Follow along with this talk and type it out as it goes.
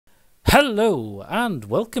Hello and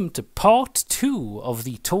welcome to part 2 of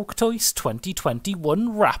the TalkToise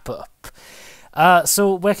 2021 wrap-up.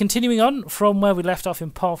 So we're continuing on from where we left off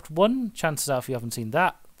in part 1. Chances are if you haven't seen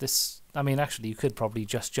that, actually you could probably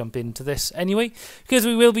just jump into this anyway, because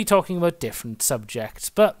we will be talking about different subjects.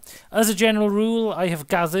 But as a general rule, I have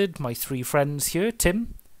gathered my three friends here,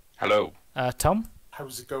 Tim. Hello. Tom.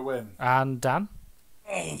 How's it going? And Dan.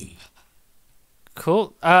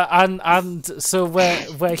 Cool. And so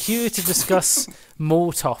we're here to discuss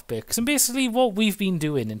more topics and basically what we've been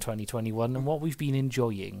doing in 2021 and what we've been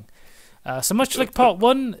enjoying. So much like part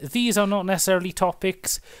 1, these are not necessarily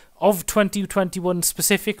topics of 2021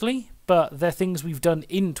 specifically, but they're things we've done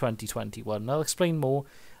in 2021. I'll explain more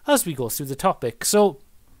as we go through the topics. So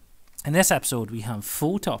in this episode we have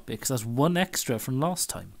 4 topics. That's 1 extra from last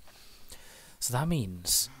time. So that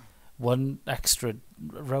means 1 extra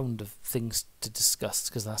round of things to discuss,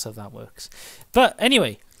 because that's how that works. But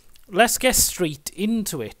anyway, let's get straight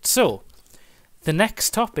into it. So, the next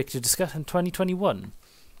topic to discuss in 2021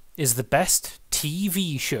 is the best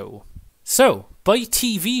TV show. So, by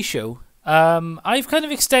TV show, I've kind of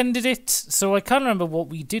extended it, so I can't remember what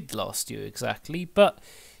we did last year exactly, but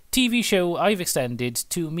TV show I've extended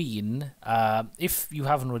to mean, if you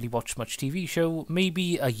haven't really watched much TV show,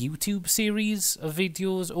 maybe a YouTube series of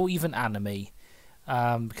videos or even anime.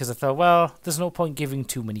 Because I thought, well, there's no point giving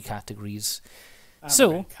too many categories.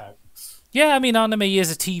 Anime counts. Yeah, I mean, anime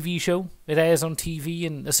is a TV show. It airs on TV,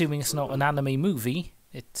 and assuming it's not an anime movie,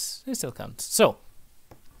 it still counts. So,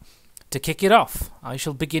 to kick it off, I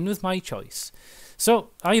shall begin with my choice.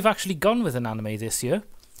 So, I've actually gone with an anime this year.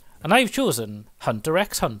 And I've chosen Hunter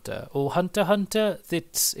x Hunter, or Hunter x Hunter.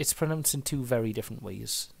 It's pronounced in 2 very different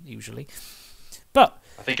ways, usually. But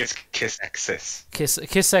I think it's Kiss X Sis.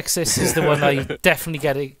 Kiss X Sis is the one I definitely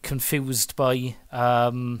get it confused by.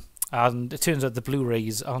 And it turns out the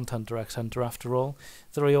Blu-rays aren't Hunter x Hunter after all.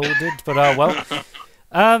 They're re-ordered, but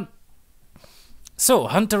well. So,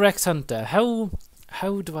 Hunter x Hunter, how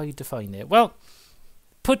do I define it? Well,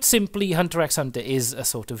 put simply, Hunter x Hunter is a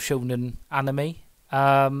sort of shonen anime.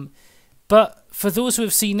 But for those who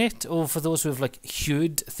have seen it, or for those who have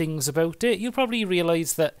heard things about it, you'll probably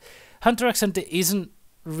realise that Hunter x Hunter isn't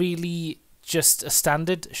really just a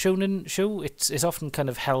standard shonen show. It's often kind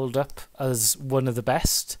of held up as one of the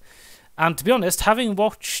best. And to be honest, having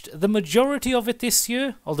watched the majority of it this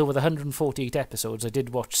year, although with 148 episodes, I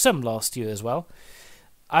did watch some last year as well,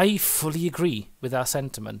 I fully agree with that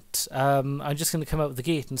sentiment. I'm just going to come out of the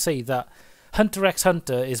gate and say that Hunter x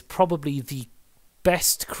Hunter is probably the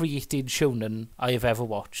best created shonen I have ever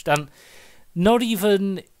watched, and not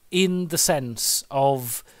even in the sense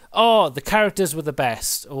of the characters were the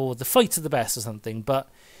best or the fights are the best or something, but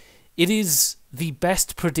it is the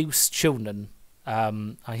best produced shonen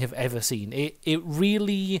I have ever seen. It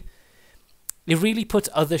really puts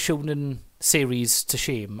other shonen series to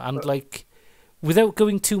shame, and without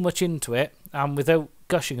going too much into it and without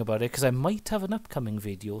gushing about it, because I might have an upcoming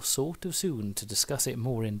video sort of soon to discuss it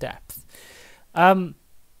more in depth. I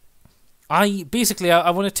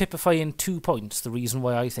want to typify in 2 points the reason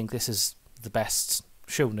why I think this is the best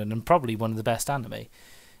shonen and probably one of the best anime.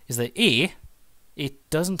 Is that A, it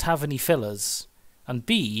doesn't have any fillers, and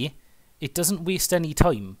B, it doesn't waste any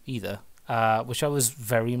time either, which I was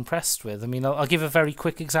very impressed with. I mean, I'll give a very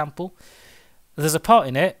quick example. There's a part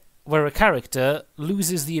in it where a character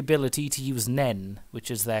loses the ability to use Nen, which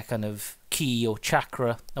is their kind of ki or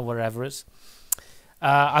chakra or whatever it is.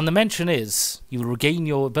 And the mention is, you will regain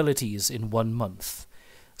your abilities in 1 month.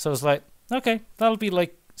 So I was like, okay, that'll be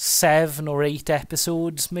 7 or 8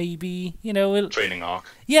 episodes, maybe. Training arc.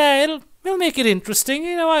 Yeah, it'll make it interesting.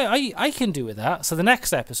 I can do with that. So the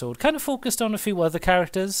next episode kind of focused on a few other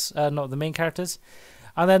characters, not the main characters.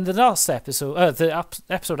 And then the last episode, the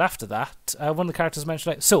episode after that, one of the characters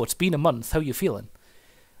mentioned, so it's been a month, how you feeling?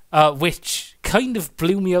 Which kind of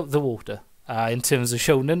blew me out the water in terms of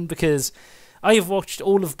shonen, because I have watched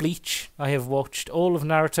all of Bleach, I have watched all of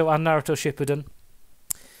Naruto and Naruto Shippuden,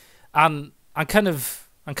 and I'm kind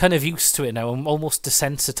of used to it now. I'm almost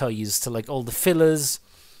desensitized to all the fillers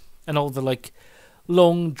and all the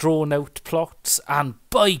long drawn out plots. And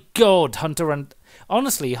by God, Hunter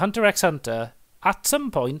x Hunter at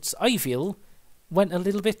some points I feel went a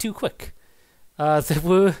little bit too quick.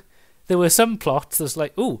 There were some plots that's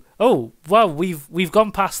oh wow, we've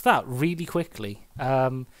gone past that really quickly.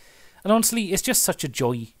 And honestly, it's just such a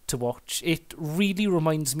joy to watch. It really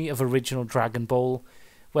reminds me of original Dragon Ball,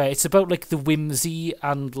 where it's about the whimsy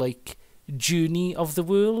and journey of the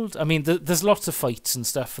world. I mean, there's lots of fights and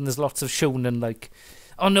stuff, and there's lots of shonen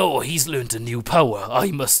oh no, he's learned a new power, I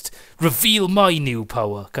must reveal my new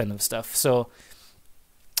power kind of stuff. So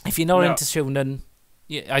if you're not into shonen,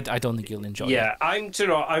 yeah, I don't think you'll enjoy it. Yeah, I'm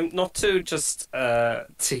not to just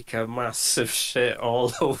take a massive shit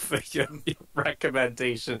all over your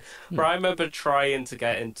recommendation, but I remember trying to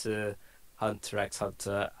get into Hunter x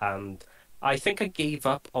Hunter, and I think I gave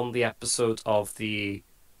up on the episode of the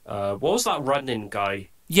what was that running guy?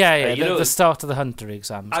 Yeah, the start of the Hunter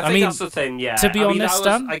exams. I think that's the thing. Yeah. To be honest,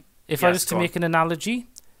 Dan, if I was to make on. an analogy,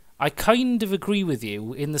 I kind of agree with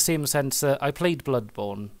you in the same sense that I played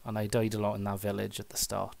Bloodborne and I died a lot in that village at the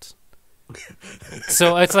start.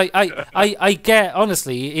 So it's like I get,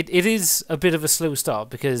 honestly, it is a bit of a slow start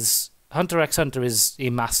because Hunter x Hunter is a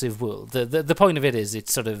massive world. The point of it is it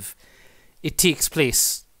takes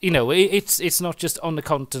place, it's not just on the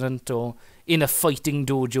continent or in a fighting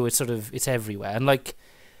dojo. It's everywhere, and like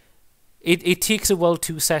it takes a while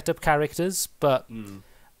to set up characters, but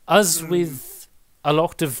as with a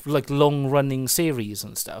lot of like long running series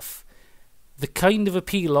and stuff, the kind of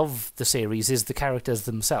appeal of the series is the characters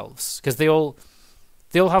themselves, because they all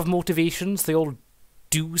have motivations, they all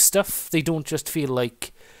do stuff. They don't just feel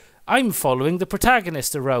like I'm following the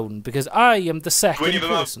protagonist around because I am the second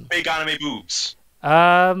person. Big anime boobs.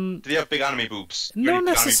 Do they have big anime boobs? Not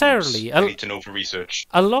necessarily. I need to know for research.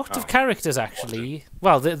 A lot of characters, actually.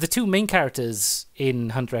 Well, the two main characters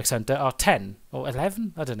in Hunter x Hunter are 10 or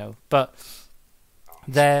 11. I don't know, but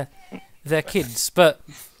they're kids. But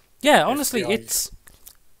yeah, honestly, it's.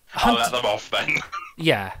 I'll let them off then.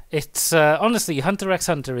 Yeah, it's honestly Hunter x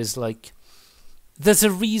Hunter is like. There's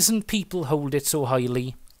a reason people hold it so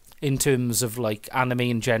highly in terms of like anime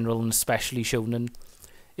in general and especially shonen.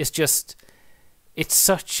 It's just. It's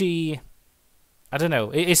such a, I don't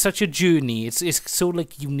know. It's such a journey. It's so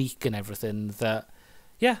like unique and everything that,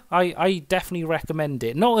 yeah, I definitely recommend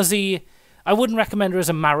it. Not as I wouldn't recommend it as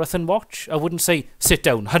a marathon watch. I wouldn't say sit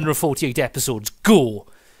down, 148 episodes, go.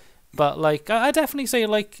 But like, I definitely say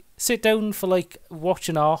like sit down for like watch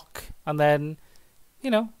an arc and then,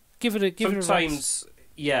 give it a rest. Sometimes,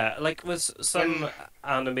 yeah, like with some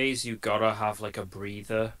animes, you gotta have like a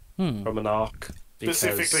breather from an arc.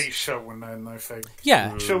 Specifically shonen, I think.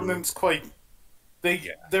 Yeah. Shonen's quite...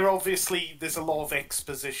 They're obviously... There's a lot of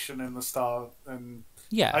exposition in the start, and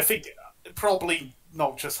yeah. I think probably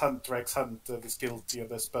not just Hunter x Hunter is guilty of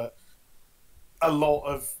this, but a lot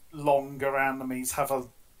of longer animes have a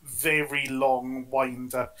very long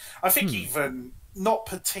wind-up. I think even, not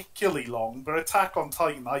particularly long, but Attack on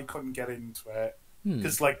Titan, I couldn't get into it,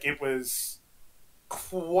 because it was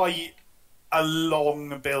quite... a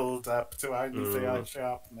long build up to anything actually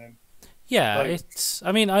happening. Yeah, it's.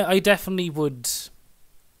 I mean, I definitely would.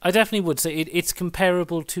 I definitely would say it's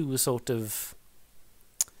comparable to a sort of.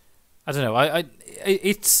 I don't know.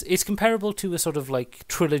 It's comparable to a sort of like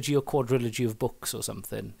trilogy or quadrilogy of books or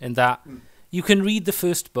something. In that you can read the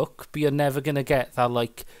first book, but you're never gonna get that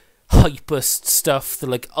like hypest stuff, the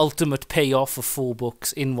like ultimate payoff of 4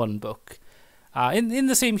 books in one book. In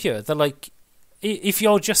the same here, they're like. If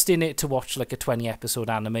you're just in it to watch like a 20 episode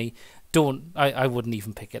anime, I wouldn't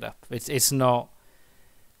even pick it up. It's not,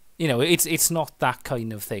 it's not that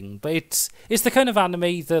kind of thing. But it's the kind of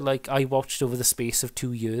anime that like I watched over the space of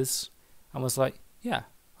 2 years and was like, yeah,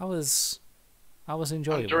 I was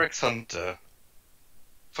enjoyable. Hunter x Hunter.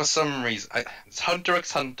 For some reason, Hunter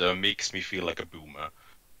x Hunter makes me feel like a boomer.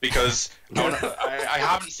 Because I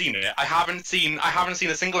haven't seen it. I haven't seen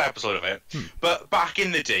a single episode of it. But back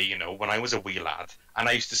in the day, when I was a wee lad, and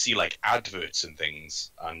I used to see like adverts and things,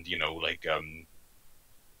 and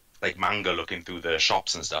like manga looking through the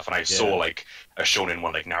shops and stuff, and I saw like a shonen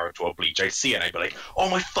one like Naruto or Bleach. I'd see it and I'd be like, "Oh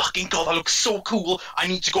my fucking god, that looks so cool! I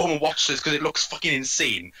need to go home and watch this because it looks fucking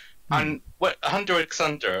insane." And Hunter x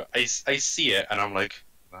Hunter, I see it and I'm like,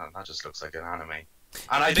 that just looks like an anime.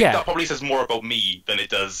 And I think that probably says more about me than it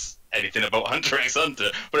does anything about Hunter x Hunter.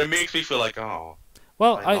 But it makes me feel like, I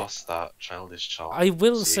lost that childish charm. I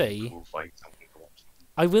will say,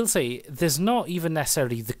 there's not even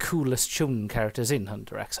necessarily the coolest shonen characters in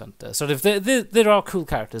Hunter x Hunter. Sort of, there are cool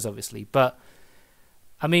characters, obviously, but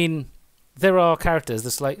I mean, there are characters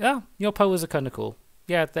that's like, your powers are kind of cool.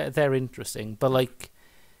 Yeah, they're interesting, but like.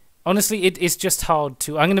 Honestly, it's just hard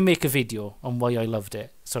to... I'm going to make a video on why I loved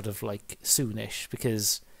it, sort of like soonish,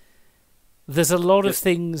 because there's a lot of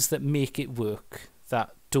things that make it work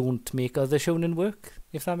that don't make other shonen work,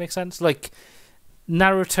 if that makes sense. Like,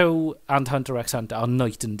 Naruto and Hunter x Hunter are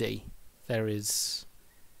night and day. It's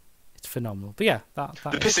phenomenal. But yeah,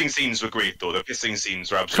 the pissing scenes were great, though. The pissing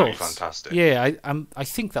scenes were absolutely fantastic. Yeah, I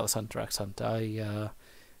think that was Hunter x Hunter.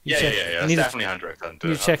 It's definitely Hunter x Hunter.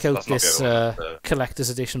 You check out this collector's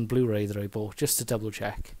edition Blu-ray that I bought just to double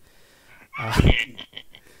check.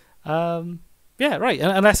 Yeah, right.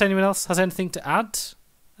 Unless anyone else has anything to add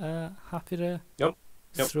happy to Yep.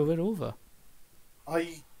 throw it over.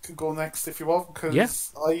 I can go next if you want, because Yeah.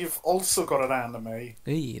 I've also got an anime.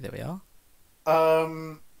 Hey, there we are.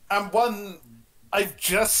 And one I've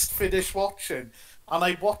just finished watching, and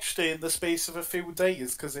I watched it in the space of a few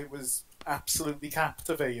days because it was absolutely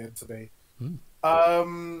captivating to me.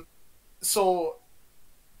 So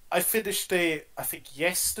I finished it, I think,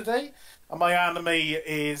 yesterday, and my anime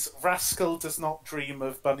is Rascal Does Not Dream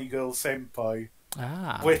of Bunny Girl Senpai.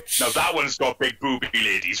 Which... No, that one's got big booby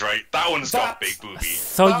ladies, right? That one's got big booby.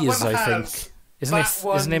 Thighs, I think.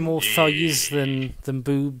 Isn't it more thighs than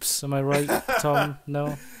boobs? Am I right, Tom?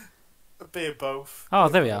 No? A bit of both. Oh,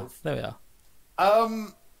 there we are. There we are.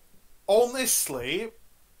 Honestly,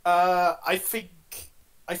 I think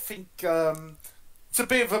it's a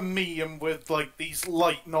bit of a meme with like these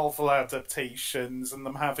light novel adaptations and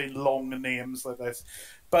them having long names like this.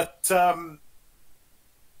 But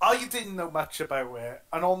I didn't know much about it,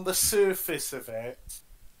 and on the surface of it,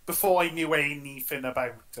 before I knew anything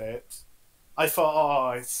about it, I thought,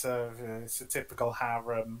 oh, it's a typical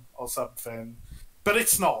harem or something. But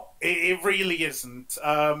it's not. It really isn't.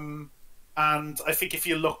 And I think if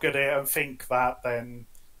you look at it and think that, then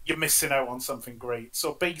you're missing out on something great.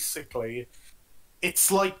 So basically,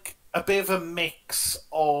 it's like a bit of a mix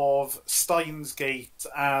of Steins Gate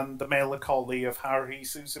and The Melancholy of Haruhi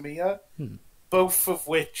Suzumiya, both of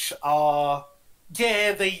which are,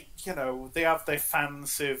 they have their fan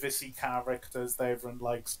servicey characters that everyone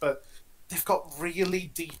likes, but they've got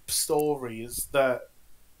really deep stories that,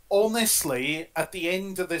 honestly, at the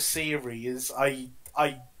end of the series, I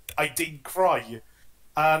did cry,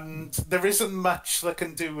 and there isn't much that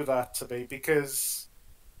can do with that to me because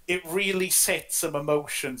it really sets some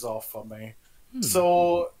emotions off on me.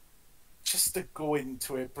 So, just to go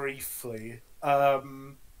into it briefly,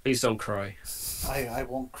 please don't cry. I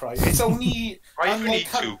won't cry. It's only Cry if you need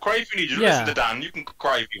to. Cry if you need to. Listen to Dan. You can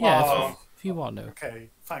cry if you want. If you want to. Okay,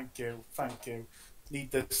 thank you.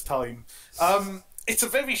 Need this time. It's a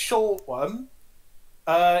very short one.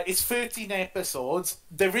 It's 13 episodes.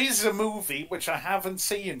 There is a movie, which I haven't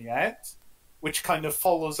seen yet, which kind of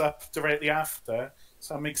follows up directly after.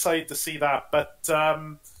 So I'm excited to see that. But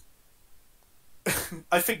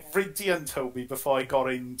I think Ridian told me before I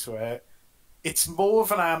got into it, it's more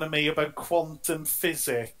of an anime about quantum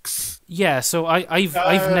physics. Yeah, so I've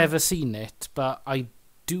never seen it, but I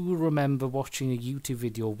do remember watching a YouTube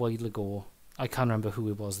video a while ago. I can't remember who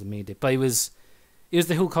it was that made it, but it was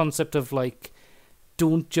the whole concept of like,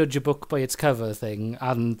 don't judge a book by its cover thing,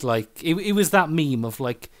 and like it was that meme of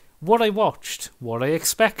like what I watched, what I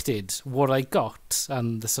expected, what I got,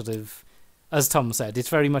 and the sort of, as Tom said, it's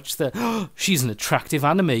very much the she's an attractive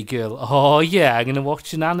anime girl. Oh yeah, I'm gonna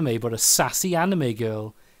watch an anime, but a sassy anime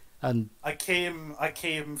girl. And I came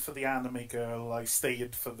for the anime girl. I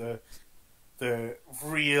stayed for the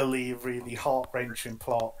really, really heart-wrenching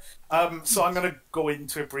plot. So I'm going to go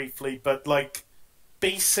into it briefly, but like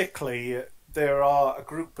basically there are a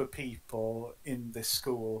group of people in this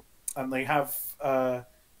school, and they have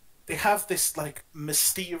this like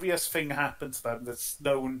mysterious thing happen to them that's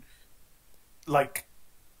known like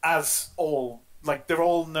as they're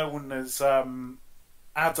all known as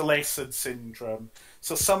adolescent syndrome.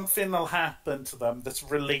 So something will happen to them that's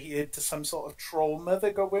related to some sort of trauma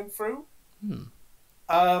they're going through.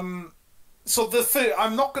 So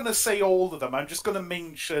I'm not going to say all of them. I'm just going to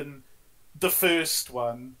mention the first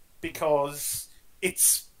one because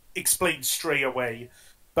it's explained straight away.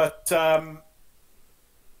 But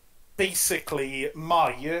basically,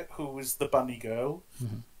 Mai, who is the bunny girl,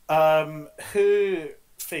 her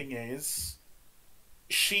thing is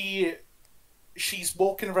she's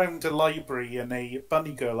walking around a library in a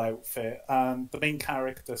bunny girl outfit, and the main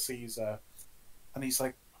character sees her, and he's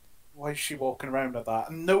like, why is she walking around like that?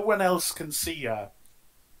 And no one else can see her.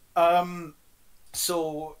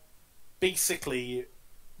 So basically,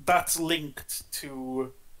 that's linked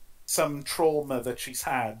to some trauma that she's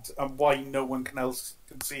had and why no one else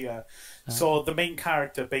can see her. So the main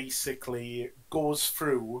character basically goes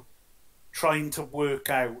through trying to work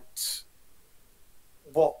out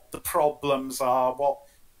what the problems are, what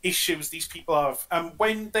issues these people have, and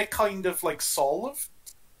when they're kind of like solved,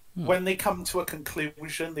 when they come to a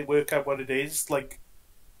conclusion, they work out what it is. Like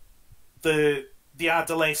the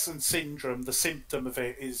adolescent syndrome, the symptom of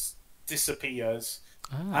it disappears,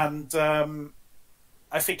 and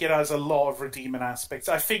I think it has a lot of redeeming aspects.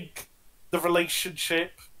 I think the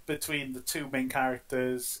relationship between the two main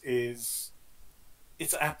characters it's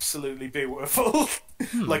absolutely beautiful.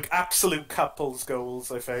 Like absolute couples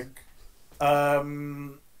goals, I think.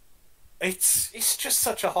 It's just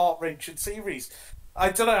such a heart-wrenching series. I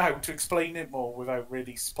don't know how to explain it more without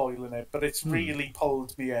really spoiling it, but it's really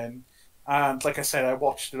pulled me in. And like I said, I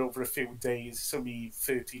watched it over a few days. It's only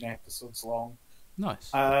 13 episodes long.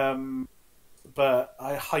 Nice. But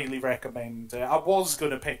I highly recommend it. I was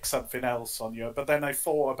going to pick something else on you, but then I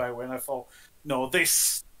thought about it and I thought, no,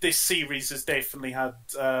 this series has definitely had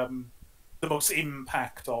the most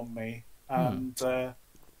impact on me. And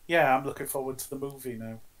yeah, I'm looking forward to the movie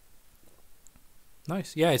now.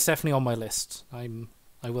 Nice. Yeah, it's definitely on my list. I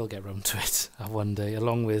will get round to it one day,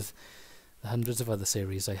 along with the hundreds of other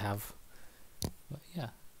series I have. But yeah.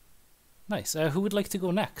 Nice. Who would like to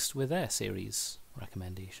go next with their series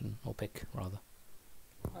recommendation, or pick rather?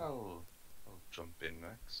 I'll jump in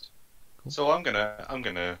next. Cool. So I'm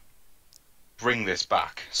gonna bring this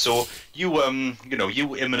back. So you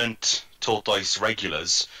imminent TalkToise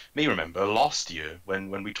regulars may remember last year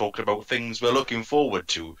when we talked about things we're looking forward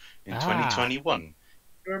to in 2021.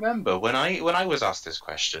 You remember when I was asked this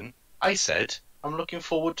question, I said I'm looking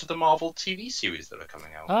forward to the Marvel TV series that are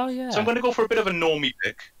coming out. Oh yeah. So I'm going to go for a bit of a normie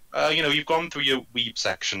pick. You've gone through your weeb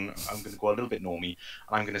section. I'm going to go a little bit normie,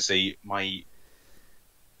 and I'm going to say my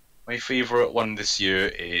favorite one this year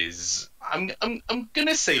is I'm going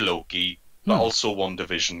to say Loki, but also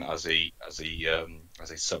WandaVision as a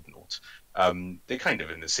subnote. They're kind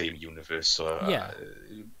of in the same universe, so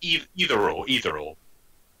either or.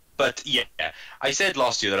 But yeah, I said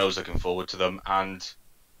last year that I was looking forward to them, and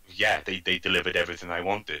yeah, they delivered everything I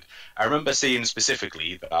wanted. I remember saying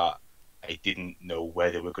specifically that I didn't know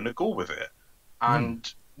where they were going to go with it,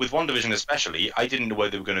 and with WandaVision especially, I didn't know where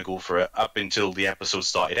they were going to go for it up until the episode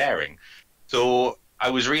started airing. So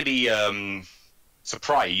I was really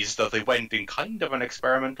surprised that they went in kind of an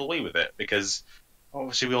experimental way with it, because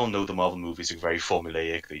obviously we all know the Marvel movies are very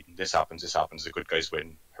formulaic. This happens, the good guys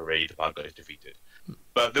win, hooray, the bad guys defeated.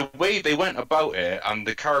 But the way they went about it, and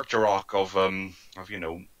the character arc of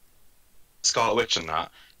Scarlet Witch and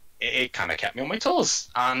that, it kind of kept me on my toes,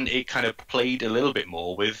 and it kind of played a little bit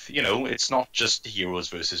more with, it's not just heroes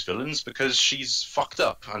versus villains, because she's fucked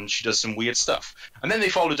up and she does some weird stuff. And then they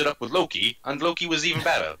followed it up with Loki, and Loki was even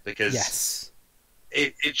better, because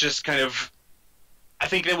it just kind of, I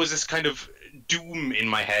think there was this kind of doom in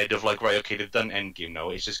my head of like, right, okay, they've done Endgame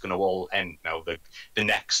now, it's just going to all end now. The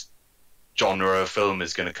next genre of film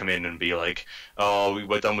is going to come in and be like, oh,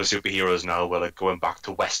 we're done with superheroes now, we're like going back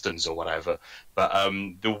to westerns or whatever. But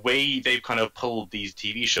the way they've kind of pulled these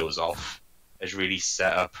TV shows off has really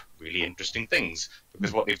set up really interesting things,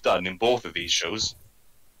 because what they've done in both of these shows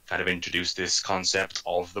kind of introduced this concept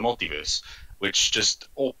of the multiverse, which just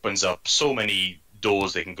opens up so many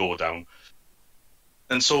doors they can go down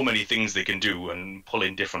and so many things they can do, and pull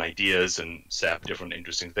in different ideas and set up different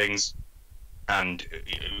interesting things. And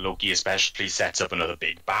Loki especially sets up another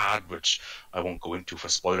big bad, which I won't go into for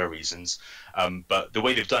spoiler reasons. But the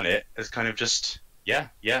way they've done it is kind of just, yeah.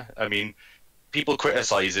 I mean, people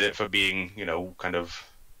criticize it for being, kind of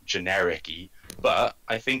generic-y, but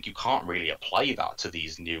I think you can't really apply that to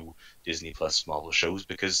these new Disney Plus Marvel shows,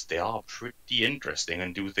 because they are pretty interesting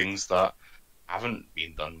and do things that haven't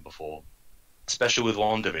been done before. Especially with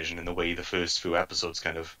WandaVision, in the way the first few episodes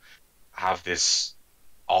kind of have this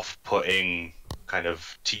off-putting kind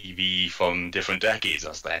of TV from different decades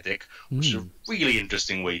aesthetic, which is a really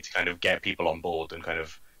interesting way to kind of get people on board and kind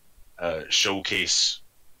of showcase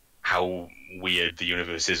how weird the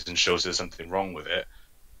universe is and shows there's something wrong with it.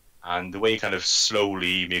 And the way it kind of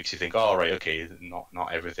slowly makes you think, oh, right, okay,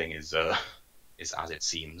 not everything is as it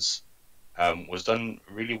seems, was done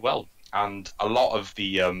really well. And a lot of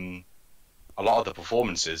the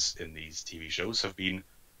performances in these TV shows have been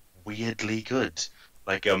weirdly good.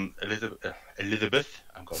 Like Elizabeth,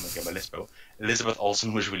 I'm going to get my list out. Elizabeth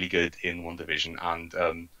Olsen was really good in WandaVision,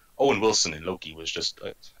 and Owen Wilson in Loki was just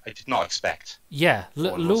I did not expect. Yeah,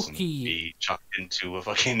 Loki to be chucked into a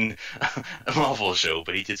fucking Marvel show,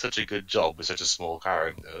 but he did such a good job with such a small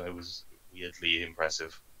character. It was weirdly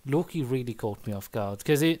impressive. Loki really caught me off guard,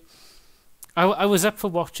 because I was up for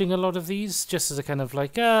watching a lot of these just as a kind of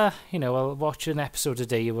like, I'll watch an episode a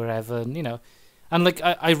day or wherever, and like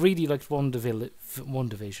I really liked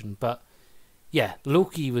WandaVision, but yeah,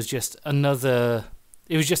 Loki was just another.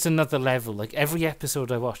 It was just another level. Like every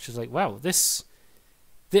episode I watched was like, wow, this,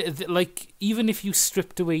 like even if you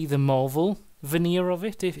stripped away the Marvel veneer of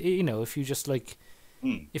it, if you just like,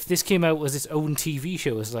 if this came out as its own TV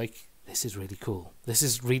show, it's like, this is really cool. This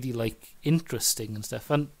is really like interesting and stuff.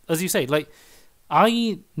 And as you say, like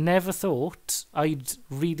I never thought I'd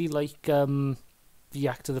really like the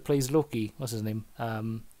actor that plays Loki. What's his name?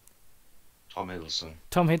 Tom Hiddleston.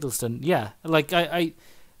 Tom Hiddleston. Yeah, like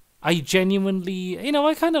I genuinely,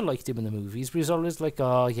 I kind of liked him in the movies, but he's always like,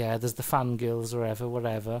 oh yeah, there's the fangirls or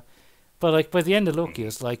whatever. But like by the end of Loki,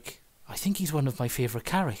 it's like, I think he's one of my favourite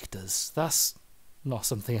characters. That's not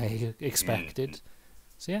something I expected.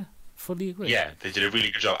 So yeah, fully agree. Yeah, they did a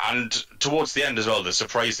really good job. And towards the end as well, the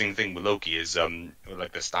surprising thing with Loki is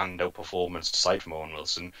like the standout performance aside from Owen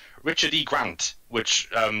Wilson, Richard E. Grant, which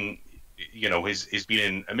he's been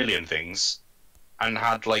in a million things and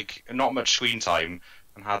had like not much screen time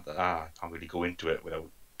and had I can't really go into it without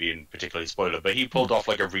being particularly spoiler, but he pulled off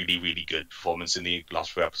like a really, really good performance in the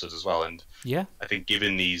last few episodes as well. And yeah, I think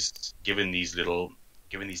given these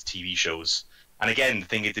TV shows, and again, the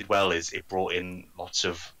thing it did well is it brought in lots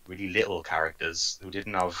of really little characters who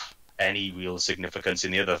didn't have any real significance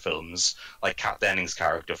in the other films, like Kat Dennings'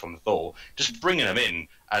 character from Thor, just bringing them in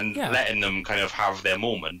and letting them kind of have their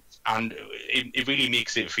moment. And it really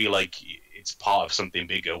makes it feel like it's part of something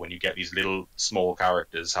bigger when you get these little small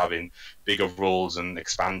characters having bigger roles and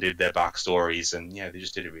expanded their backstories. And yeah, they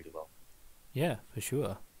just did it really well. Yeah, for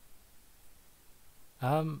sure.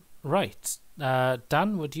 Right.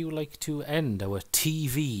 Dan, would you like to end our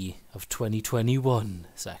TV of 2021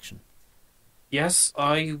 section? Yes,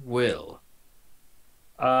 I will.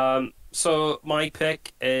 So my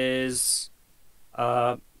pick is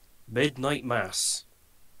Midnight Mass.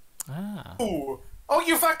 Ah. Ooh. Oh,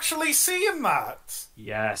 you've actually seen that?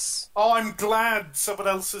 Yes. Oh, I'm glad someone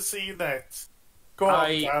else has seen it. Go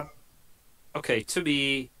on, Dan. Okay, to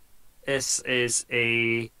me, this is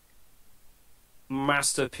a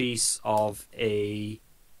masterpiece of a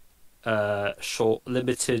short,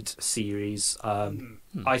 limited series.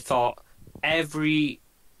 I thought every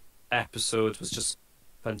episode was just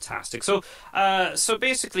fantastic. So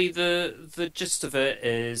basically, the gist of it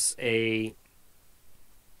is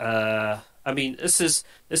I mean, this is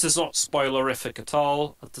not spoilerific at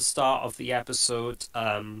all. At the start of the episode,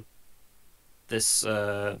 this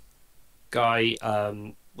guy,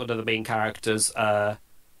 one of the main characters,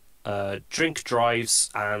 drink drives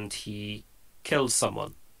and he kills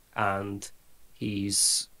someone, and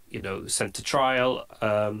he's sent to trial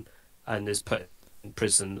and is put in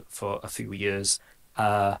prison for a few years.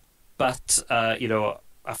 But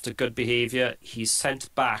after good behaviour, he's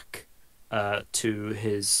sent back to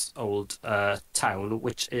his old town,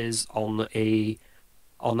 which is on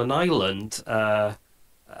an island, and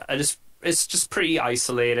it's just pretty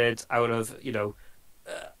isolated out of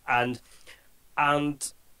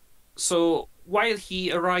and so while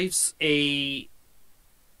he arrives, a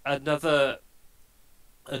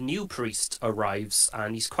new priest arrives,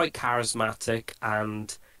 and he's quite charismatic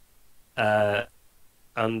and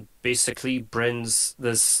basically brings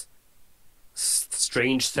this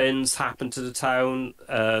strange things happen to the town.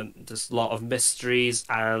 There's a lot of mysteries,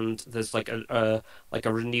 and there's like a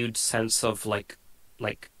renewed sense of like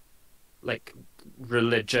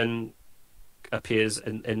religion appears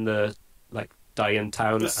in the like dying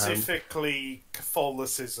town. Specifically,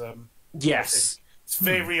 Catholicism. Yes, it's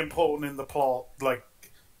very important in the plot, like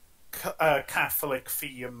Catholic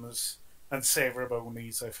themes and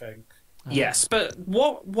ceremonies, I think. Yes, but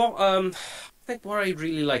what I think what I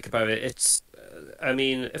really like about it, it's I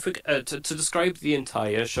mean, if we to describe the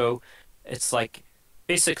entire show, it's like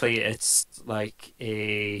basically it's like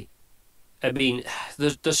the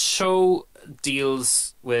show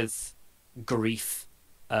deals with grief,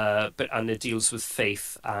 and it deals with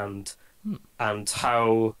faith and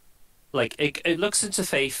how like it looks into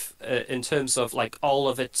faith in terms of like all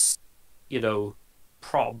of its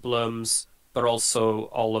problems, but also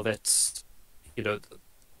all of its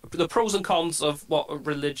the pros and cons of what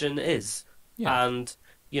religion is. And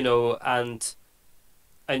and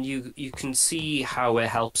you can see how it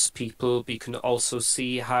helps people, but you can also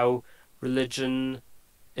see how religion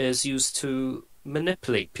is used to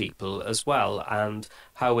manipulate people as well, and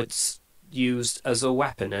how it's used as a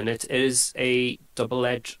weapon, and it is a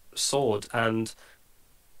double-edged sword.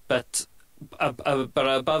 But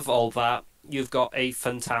above all that, you've got a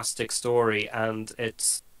fantastic story, and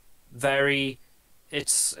it's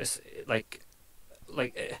like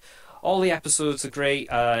all the episodes are great.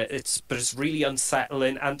 But it's really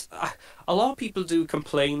unsettling, and a lot of people do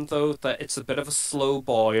complain though that it's a bit of a slow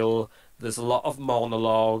boil. There's a lot of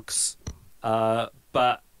monologues,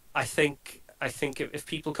 but I think if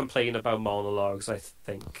people complain about monologues, I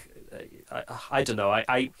think I don't know.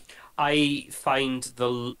 I find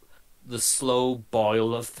the slow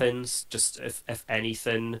boil of things just if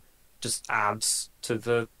anything just adds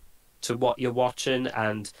to what you're watching,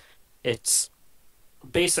 and it's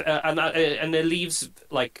basic and it leaves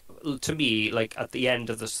like to me like at the end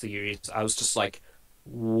of the series I was just like,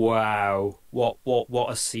 wow,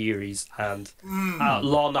 what a series! And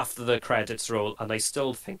long after the credits roll, and I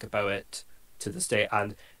still think about it to this day.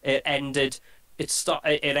 And it ended. It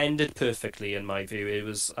ended perfectly in my view. It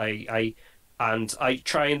was and I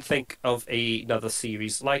try and think of another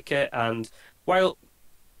series like it. And while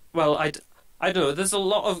I don't know, there's a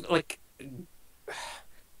lot of like.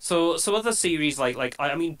 So other series like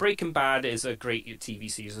I mean Breaking Bad is a great TV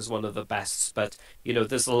series, is one of the best, but you know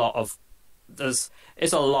there's a lot of it's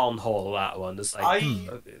a long haul, that one. It's like,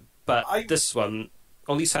 but this one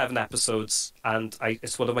only 7 episodes, and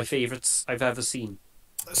it's one of my favourites I've ever seen.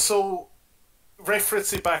 So,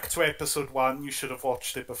 referencing back to episode 1, you should have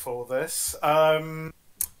watched it before this.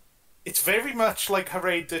 It's very much like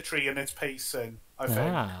Hereditary in its pacing, I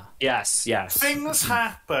think. Yes. Things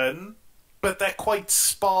happen, but they're quite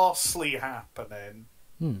sparsely happening.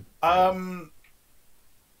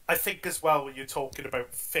 I think as well, when you're talking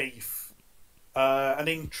about faith, an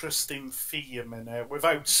interesting theme in it,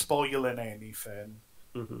 without spoiling anything,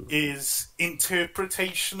 is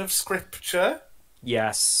interpretation of scripture.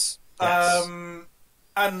 Yes. And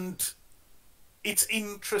it's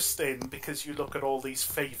interesting because you look at all these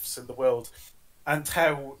faiths in the world and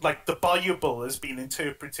how, like, the Bible has been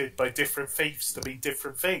interpreted by different faiths to be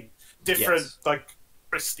different things. Like,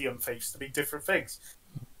 Christian faiths to be different things.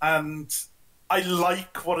 And I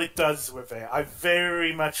like what it does with it. I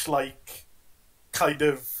very much like, kind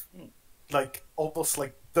of, like, almost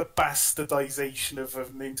like the bastardization of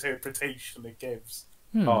an interpretation it gives.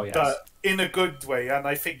 Oh, yes. But in a good way, and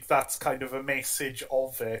I think that's kind of a message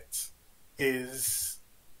of it, is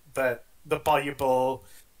that the Bible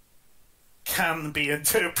can be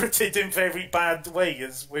interpreted in very bad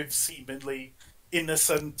ways with seemingly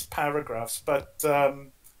innocent paragraphs. But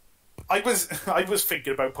I was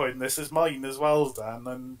thinking about putting this as mine as well, Dan,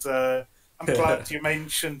 and I'm glad you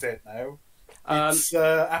mentioned it now. It's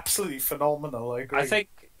absolutely phenomenal. I agree. I think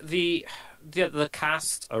the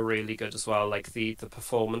cast are really good as well. Like the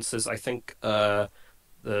performances. I think the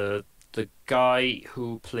guy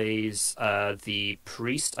who plays the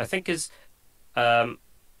priest, I think is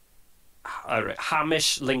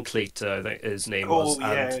Hamish Linklater, I think his name was.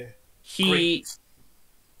 And he,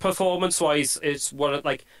 performance-wise, is one of,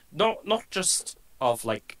 like, not just of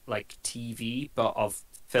like TV, but of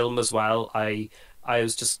film as well. I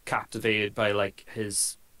was just captivated by like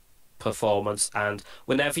his performance, and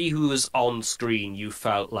whenever he was on screen, you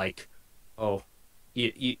felt like, oh,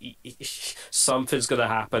 you something's gonna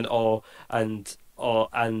happen, and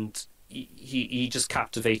he just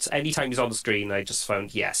captivates. Anytime he's on the screen, I just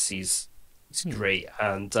found he's great,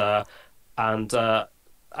 and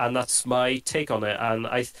that's my take on it. And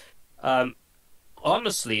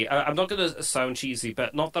honestly, I'm not gonna sound cheesy,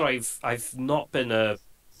 but not that I've not been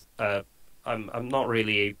I'm not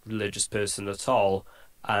really a religious person at all,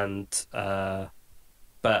 and but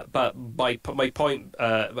my point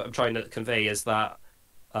I'm trying to convey is that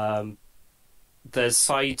there's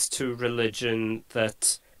sides to religion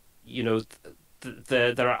that, you know,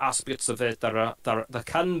 there are aspects of it that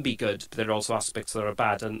can be good, but there are also aspects that are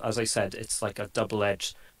bad. And as I said, it's like a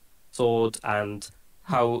double-edged sword. And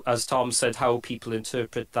how, as Tom said, how people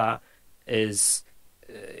interpret that is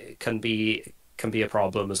can be a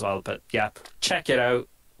problem as well. But yeah, check it out.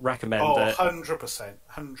 Recommend it. 100%.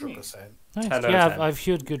 100%. Nice. Yeah, I've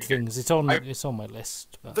heard good things. It's on my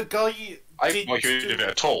list. But... The guy. I've not heard of it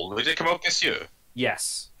at all. Did it come out this year?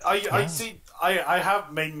 Yes. I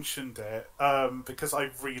have mentioned it because I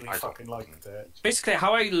really fucking liked it. Basically,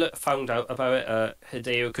 how I found out about it,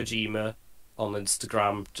 Hideo Kojima on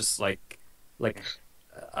Instagram, just like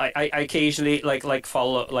I occasionally like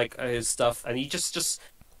follow like his stuff, and he just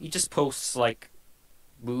posts like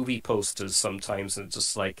movie posters sometimes, and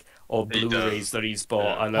just like, or Blu-rays that he's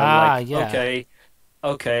bought, and I'm like,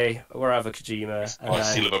 okay, wherever, Kojima, and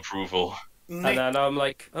seal of approval. And then I'm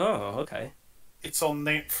like, oh, okay. It's on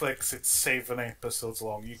Netflix. It's 7 episodes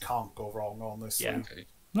long. You can't go wrong, honestly. Yeah. Okay.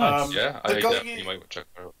 Nice. I definitely might check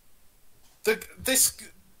it out.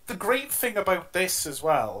 The great thing about this as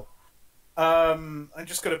well, I'm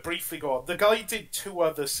just going to briefly go on. The guy did 2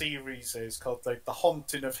 other series called like The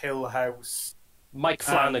Haunting of Hill House. Mike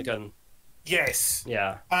Flanagan. Yes.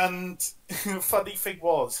 Yeah. And funny thing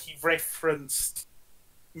was, he referenced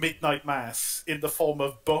Midnight Mass in the form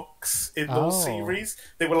of books in those series.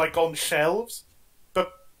 They were like on shelves,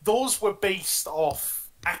 but those were based off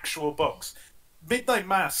actual books. Midnight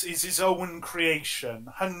Mass is his own creation,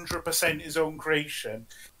 100% his own creation,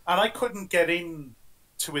 and I couldn't get in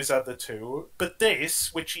to his other 2, but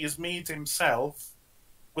this, which he has made himself,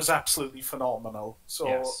 was absolutely phenomenal.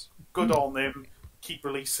 So good on him. Keep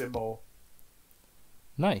releasing more.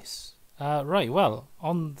 Nice. Right, well,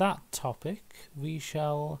 on that topic, we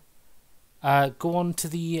shall go on to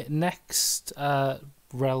the next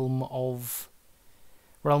realm of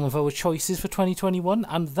our choices for 2021,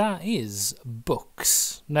 and that is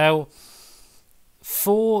books. Now,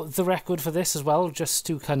 for the record for this as well, just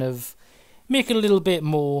to kind of make it a little bit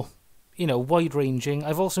more, wide-ranging,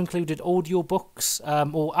 I've also included audiobooks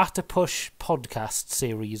or At a Push podcast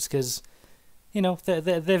series, because,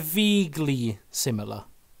 they're vaguely similar.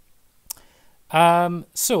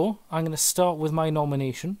 So, I'm going to start with my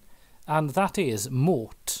nomination, and that is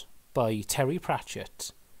Mort by Terry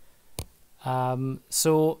Pratchett.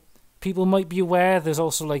 So, people might be aware there's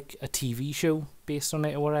also like a TV show based on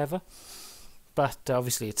it or whatever, but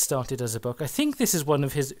obviously it started as a book. I think this is one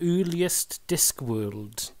of his earliest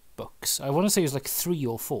Discworld books. I want to say it was like 3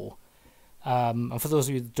 or 4. And for those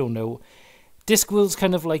of you that don't know, Discworld's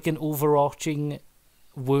kind of like an overarching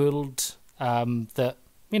world that,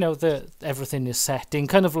 that everything is set in,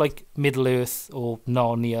 kind of like Middle-earth or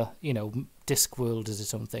Narnia, Discworld is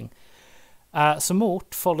its own thing. So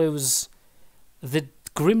Mort follows the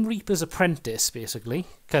Grim Reaper's apprentice, basically,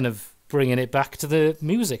 kind of bringing it back to the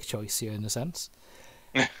music choice here, in a sense.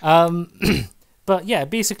 But yeah,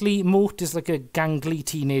 basically, Mort is like a gangly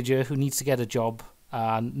teenager who needs to get a job,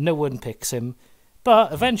 and no one picks him.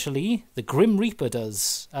 But eventually, the Grim Reaper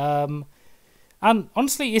does. And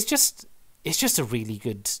honestly, it's just a really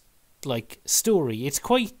good, story. It's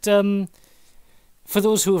quite, for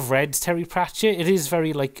those who have read Terry Pratchett, it is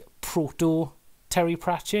very, proto Terry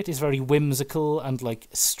Pratchett. It's very whimsical and,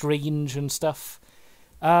 strange and stuff.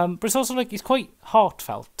 But it's also, it's quite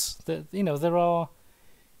heartfelt. There are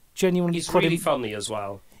genuinely... He's really funny as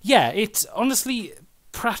well. Yeah, it's, honestly,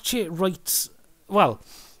 Pratchett writes... Well,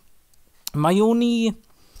 my only...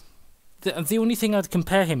 The only thing I'd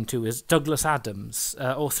compare him to is Douglas Adams,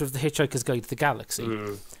 author of The Hitchhiker's Guide to the Galaxy.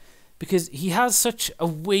 Because he has such a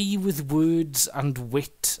way with words and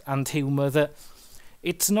wit and humour that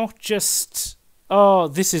it's not just,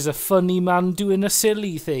 this is a funny man doing a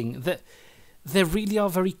silly thing. That there really are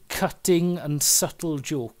very cutting and subtle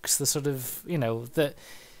jokes. The sort of, that...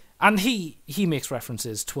 And he makes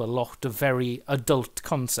references to a lot of very adult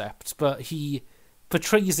concepts, but he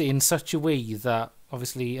portrays it in such a way that,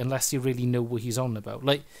 obviously, unless you really know what he's on about,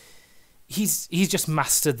 he's just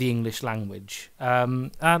mastered the English language.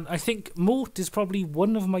 And I think Mort is probably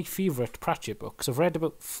one of my favourite Pratchett books. I've read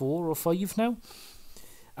about 4 or 5 now,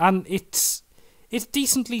 and it's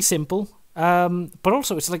decently simple, but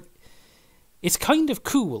also it's kind of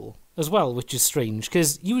cool as well, which is strange,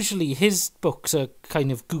 because usually his books are kind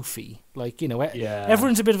of goofy.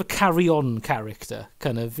 Everyone's a bit of a carry-on character,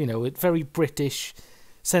 kind of, a very British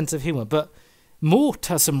sense of humour, but Mort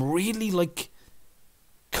has some really,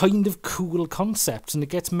 kind of cool concepts, and it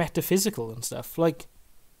gets metaphysical and stuff.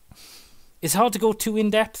 It's hard to go too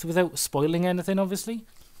in-depth without spoiling anything, obviously.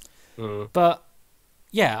 But,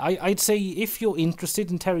 yeah, I'd say if you're interested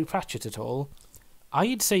in Terry Pratchett at all,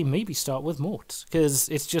 I'd say maybe start with Mort, because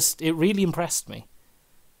it really impressed me.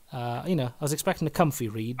 I was expecting a comfy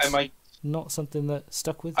read, not something that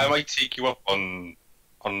stuck with me. I might take you up on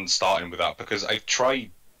starting with that, because I've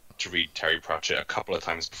tried to read Terry Pratchett a couple of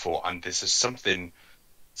times before, and this is something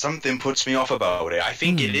puts me off about it. I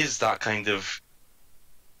think it is that kind of...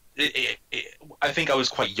 I think I was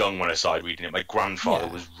quite young when I started reading it. My grandfather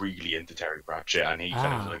was really into Terry Pratchett, and he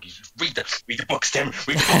kind of was read the books, Tim,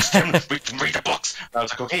 read the books, Tim, read the books. And I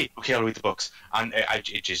was like, okay, I'll read the books. And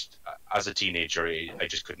it just, as a teenager, I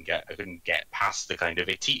just couldn't get past the kind of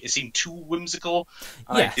it seemed too whimsical,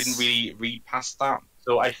 and I didn't really read past that.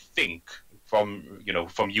 So I think from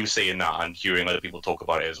you saying that and hearing other people talk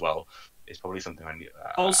about it as well, it's probably something I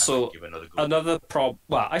also give another go.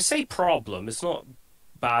 Well, I say problem. It's not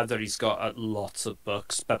bad that he's got lots of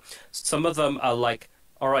books, but some of them are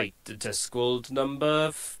all right, the Discworld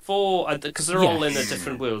number 4, because they're all in a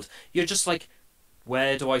different world. You're just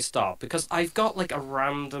where do I start? Because I've got a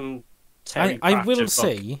random Terry Pratchett I will book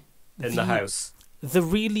say in the house. The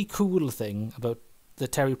really cool thing about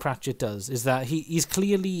that Terry Pratchett does is that he's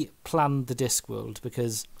clearly planned the Discworld,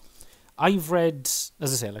 because I've read,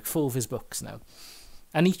 as I say, 4 of his books now.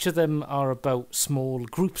 And each of them are about small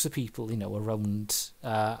groups of people, around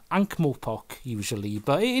Ankh-Morpork usually,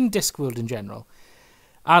 but in Discworld in general.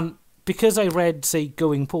 And because I read, say,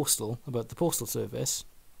 Going Postal, about the postal service,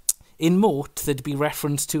 in Mort there'd be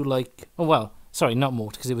reference to not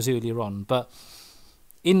Mort because it was earlier on, but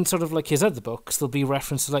in sort of his other books there'll be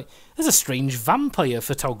reference to there's a strange vampire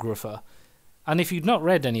photographer. And if you'd not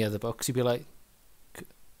read any other books, you'd be like,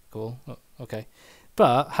 cool, okay.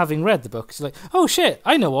 But having read the books, you're like, oh shit,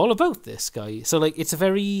 I know all about this guy. So it's a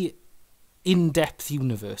very in-depth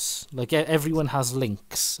universe. Like everyone has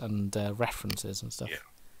links and references and stuff.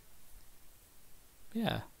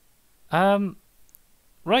 Yeah.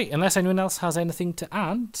 Right, unless anyone else has anything to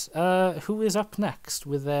add, who is up next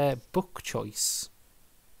with their book choice?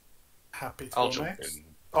 Happy to I'll go jump next. in.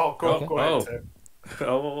 Oh, go ahead, Tim.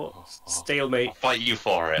 Oh, stalemate. I'll fight you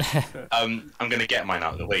for it. I'm going to get mine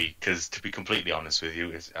out of the way because, to be completely honest with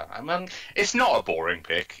you, it's not a boring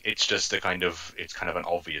pick. It's just it's kind of an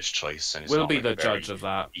obvious choice, and it's We'll not be like the a very judge of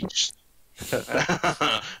that.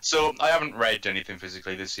 So I haven't read anything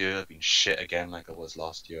physically this year. I've been shit again, like I was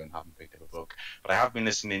last year, and haven't picked up a book. But I have been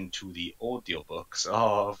listening to the audiobooks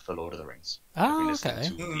of The Lord of the Rings. I've been listening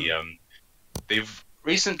to the they've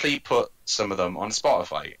recently put some of them on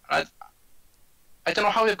Spotify. I don't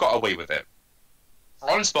know how they've got away with it.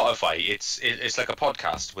 On Spotify, it's like a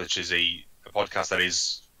podcast, which is a podcast that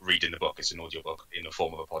is reading the book. It's an audiobook in the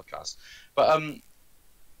form of a podcast. But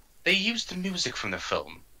they used the music from the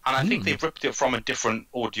film, and I think they've ripped it from a different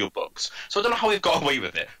audiobooks. So I don't know how they've got away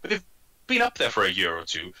with it, but they've been up there for a year or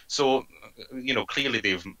two. So clearly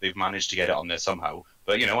they've managed to get it on there somehow.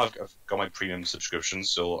 But I've got my premium subscription,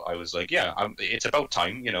 so I was like, yeah, it's about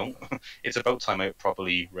time. It's about time I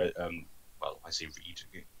properly read.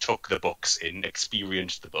 Took the books in,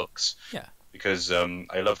 experienced the books. Yeah. Because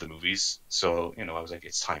I love the movies, so I was like,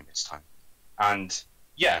 it's time. And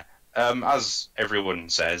yeah, as everyone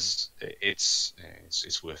says, it's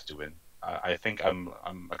worth doing. I think I'm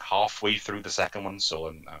like halfway through the second one, so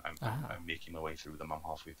I'm making my way through them. I'm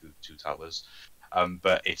halfway through the Two Towers,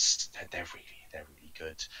 but they're really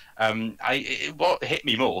good. What hit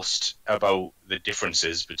me most about the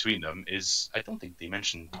differences between them is I don't think they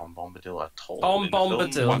mentioned Tom Bombadil at all. Tom in the film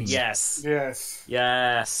Bombadil, once.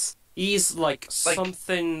 yes. He's like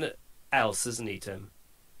something else, isn't he, Tim?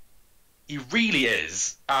 He really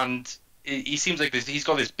is, and he seems like he's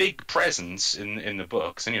got this big presence in the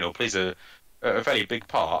books, and plays a very big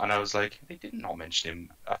part. And I was like, they did not mention him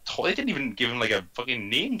at all. They didn't even give him like a fucking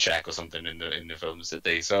name check or something in the films, did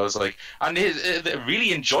they? So I was like, and his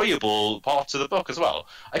really enjoyable parts of the book as well.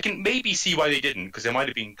 I can maybe see why they didn't, because it might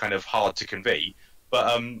have been kind of hard to convey.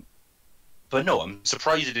 But no, I'm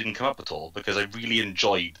surprised it didn't come up at all, because I really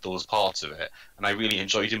enjoyed those parts of it, and I really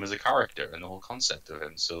enjoyed him as a character and the whole concept of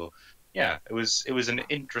him. So yeah, it was an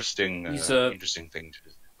interesting interesting thing to do.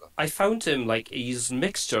 I found him like he's a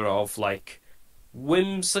mixture of like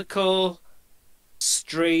whimsical,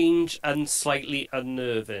 strange, and slightly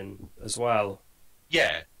unnerving as well.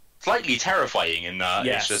 Yeah, slightly terrifying in that.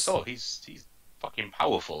 Yes. It's just he's fucking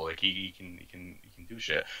powerful. Like he can do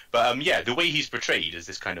shit. But yeah, the way he's portrayed is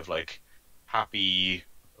this kind of like happy,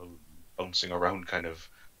 bouncing around kind of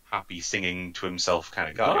happy singing to himself kind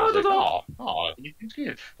of guy. I was like, I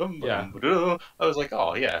was like,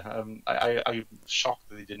 oh yeah. I'm shocked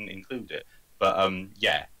that they didn't include it. But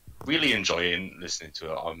yeah, really enjoying listening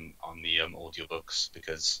to it on the audiobooks,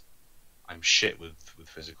 because I'm shit with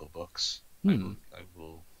physical books. I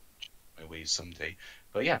will my ways someday.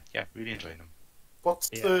 But yeah, really enjoying them. What's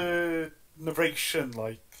the narration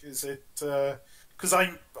like? Is it because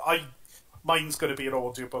mine's going to be an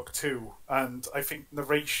audiobook too, and I think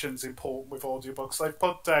narration's important with audiobooks. I've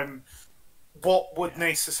put down what would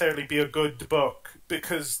necessarily be a good book,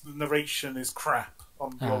 because the narration is crap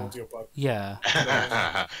on the audiobook. Yeah.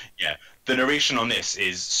 Yeah, the narration on this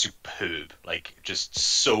is superb, like just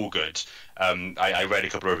so good. I read a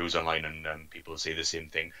couple of reviews online, and people say the same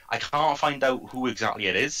thing. I can't find out who exactly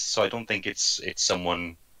it is, so I don't think it's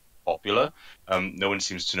someone popular. No one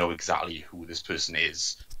seems to know exactly who this person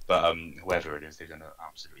is, but whoever it is, they've done an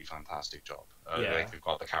absolutely fantastic job. Like, they've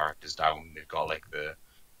got the characters down. They've got like the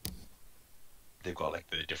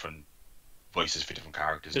different voices for different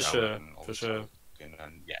characters down. For sure.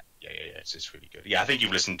 And yeah, it's really good. Yeah, I think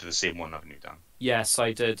you've listened to the same one, haven't you, Dan? Yes,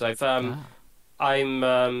 I did. I'm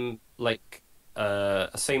like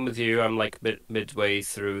same with you. I'm like midway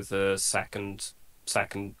through the second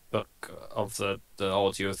book of the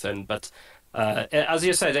audio thing, but as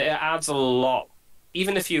you said, it adds a lot.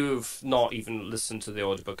 Even if you've not even listened to the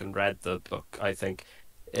audiobook and read the book, I think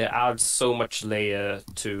it adds so much layer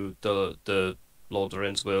to the Lord of the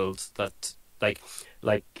Rings world that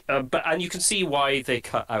and you can see why they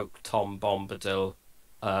cut out Tom Bombadil,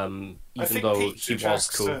 even though Peter he was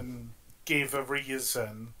Jackson cool. Gave a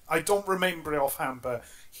reason. I don't remember it offhand, but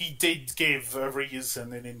he did give a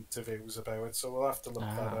reason in interviews about it, so we'll have to look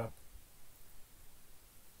that up.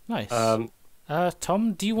 Nice.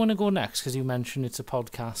 Tom, do you want to go next? Because you mentioned it's a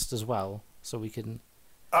podcast as well, so we can...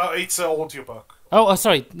 It's an audiobook. Oh,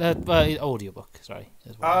 sorry. Audiobook, sorry.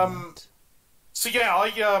 So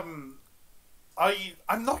yeah,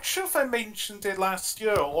 I'm not sure if I mentioned it last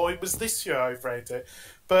year or it was this year I've read it,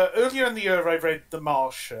 but earlier in the year I read The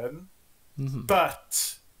Martian,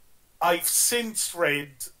 but I've since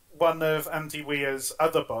read one of Andy Weir's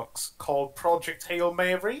other books called Project Hail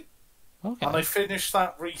Mary, Okay. and I finished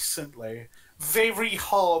that recently. Very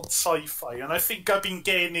hard sci-fi, and I think I've been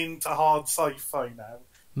getting into hard sci-fi now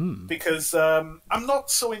because I'm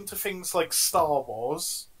not so into things like Star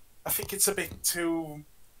Wars. I think it's a bit too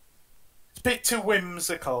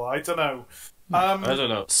whimsical. I don't know. I don't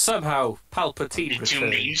know. Somehow, Palpatine Too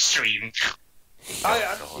returned. mainstream.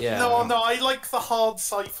 Yeah. No, I like the hard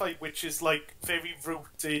sci-fi, which is like very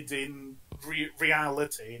rooted in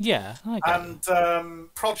reality. Yeah, I get it.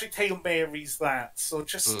 And Project Hail Mary's that. So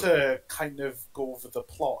just to kind of go over the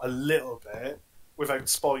plot a little bit without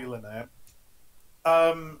spoiling it.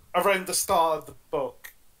 Around the start of the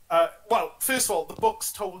book, well, first of all, the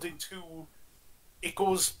book's told in two. It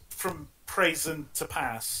goes from present to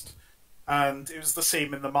past, and it was the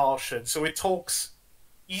same in The Martian. So it talks.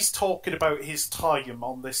 He's talking about his time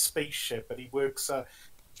on this spaceship, and he wakes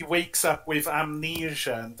up with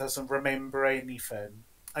amnesia and doesn't remember anything,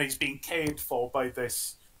 and he's being cared for by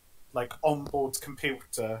this like onboard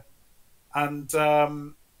computer, and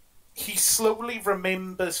he slowly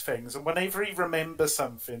remembers things, and whenever he remembers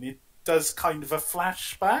something, it does kind of a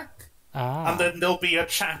flashback, and then there'll be a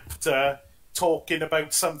chapter talking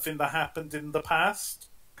about something that happened in the past.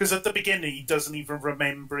 Because at the beginning, he doesn't even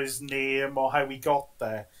remember his name or how he got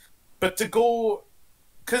there. But to go...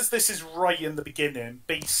 Because this is right in the beginning,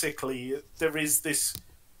 basically, there is this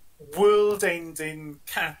world-ending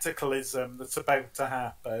cataclysm that's about to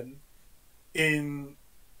happen. And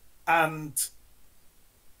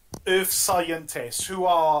Earth scientists, who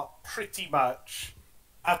are pretty much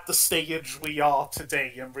at the stage we are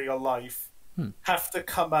today in real life, have to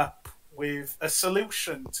come up with a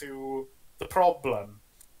solution to the problem.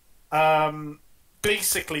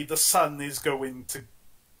 Basically, the sun is going to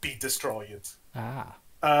be destroyed.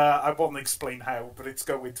 I won't explain how, but it's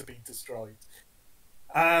going to be destroyed.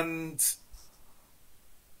 And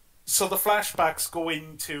so the flashbacks go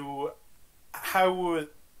into how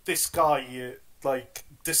this guy like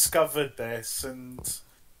discovered this and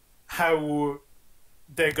how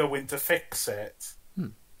they're going to fix it.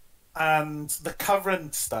 And the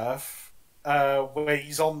current stuff, where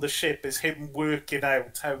he's on the ship, is him working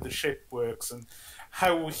out how the ship works and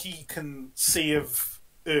how he can save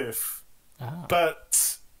Earth.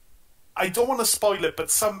 But I don't want to spoil it, but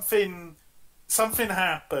something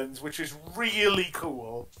happens which is really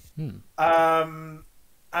cool. And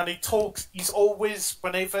he's always,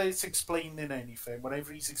 whenever he's explaining anything,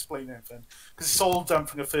 because it's all done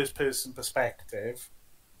from a first person perspective,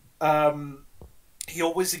 he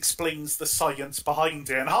always explains the science behind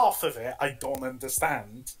it, and half of it I don't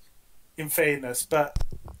understand, in fairness, but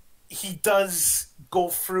he does go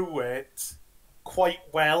through it quite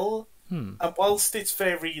well. And whilst it's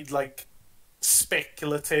very, like,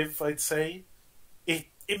 speculative, I'd say,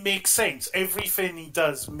 it makes sense. Everything he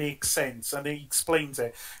does makes sense, and he explains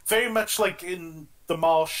it. Very much like in the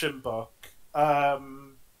Martian book, how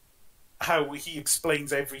he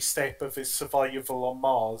explains every step of his survival on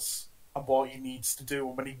Mars and what he needs to do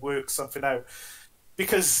when he works something out.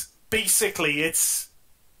 Because basically it's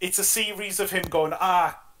a series of him going,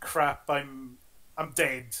 crap, I'm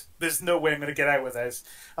dead. There's no way I'm going to get out of this.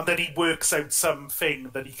 And then he works out something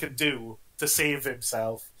that he can do to save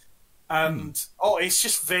himself. And, it's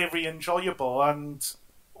just very enjoyable. And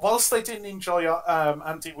whilst I didn't enjoy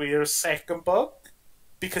Andy Weir's second book,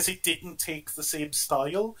 because it didn't take the same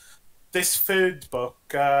style, this third book,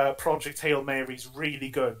 Project Hail Mary, is really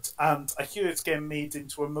good. And I hear it's getting made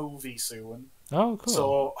into a movie soon. Oh, cool.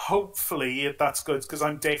 So hopefully that's good, because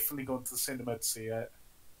I'm definitely going to the cinema to see it.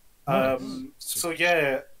 So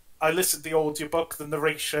yeah, I listened to the audiobook, the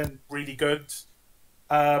narration, really good.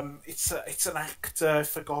 It's an actor, I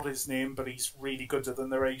forgot his name, but he's really good at the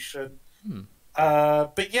narration.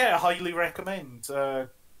 But yeah, highly recommend. A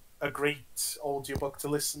great audiobook to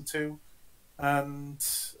listen to, and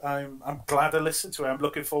I'm glad I listened to it. I'm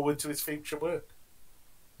looking forward to his future work.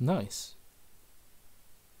 Nice.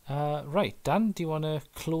 Right, Dan, do you want to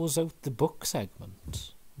close out the book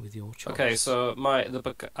segment with your choice? Okay, so the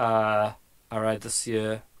book I read this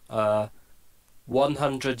year,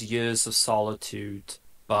 100 Years of Solitude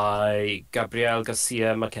by Gabriel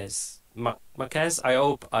Garcia Marquez. Marquez? I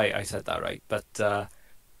hope I said that right. But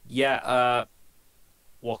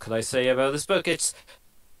what can I say about this book? It's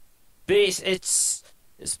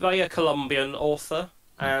by a Colombian author,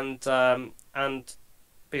 and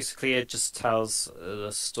basically it just tells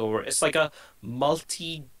the story. It's like a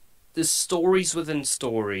there's stories within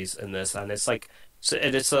stories in this, and it's like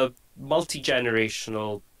it's a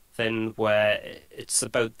multi-generational thing where it's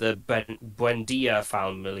about the Buendia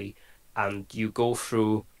family, and you go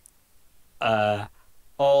through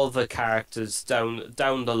all the characters down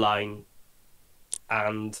the line,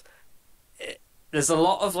 and there's a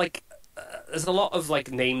lot of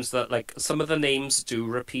names that like some of the names do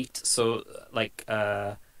repeat. So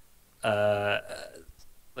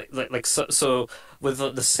so with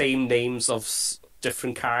the same names of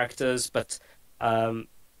different characters, but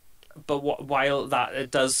while that it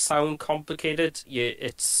does sound complicated,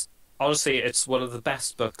 it's honestly it's one of the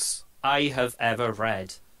best books I have ever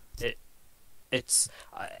read. It's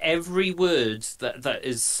every word that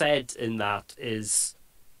is said in that is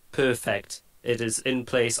perfect. It is in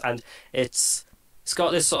place, and it's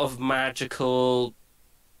got this sort of magical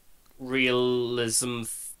realism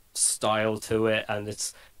style to it, and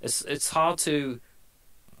it's hard to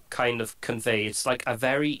kind of convey. It's like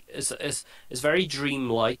it's very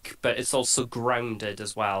dreamlike, but it's also grounded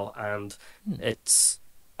as well, and it's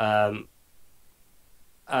and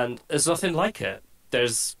there's nothing like it.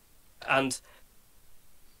 There's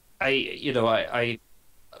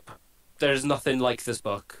there's nothing like this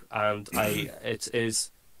book, and I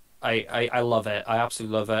love it. I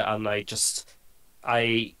absolutely love it,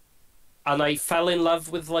 and I fell in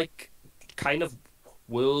love with like kind of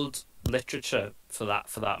world literature for that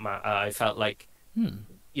matter. I felt like and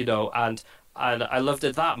I loved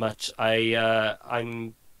it that much. I've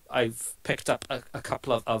picked up a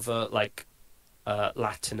couple of other like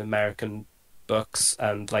Latin American books,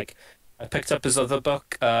 and like I picked up his other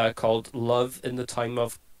book called Love in the Time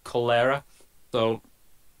of Cholera, so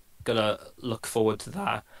gonna look forward to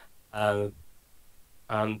that. But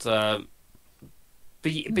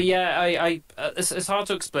yeah, it's hard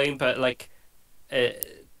to explain, but like the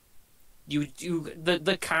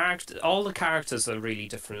character, all the characters are really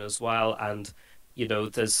different as well, and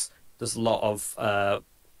there's a lot of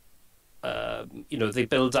they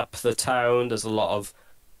build up the town. There's a lot of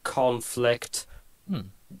conflict,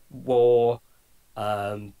 war,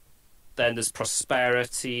 then there's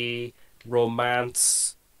prosperity,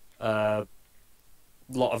 romance, a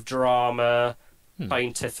lot of drama,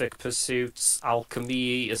 scientific pursuits,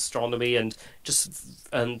 alchemy, astronomy, and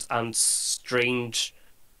strange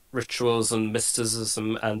rituals and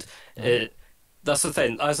mysticism, and that's the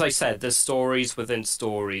thing. As I said, there's stories within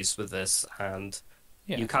stories with this, and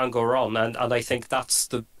you can't go wrong. And I think that's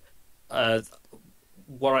the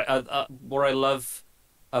what I love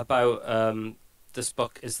about this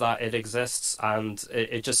book is that it exists, and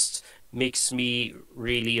it just makes me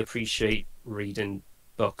really appreciate reading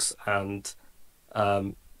books. And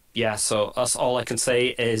so that's all I can say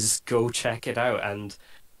is go check it out, and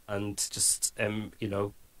just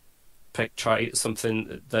try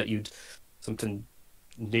something something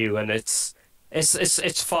new, and it's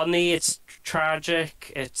funny, it's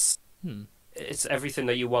tragic, it's everything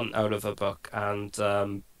that you want out of a book, and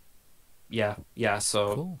so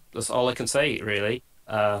cool. That's all I can say, really.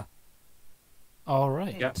 All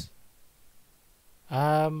right.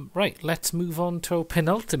 Right, let's move on to our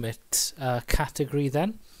penultimate category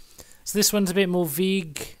then. So this one's a bit more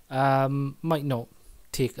vague, might not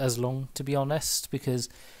take as long, to be honest, because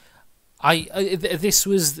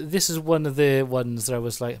this is one of the ones that I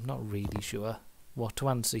was like, I'm not really sure what to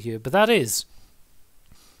answer here, but that is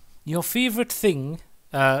your favourite thing,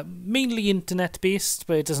 mainly internet based,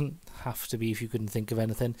 but it doesn't have to be if you couldn't think of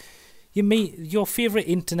anything. Your favourite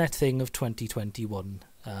internet thing of 2021.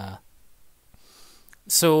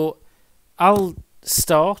 So I'll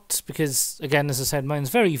start because, again, as I said, mine's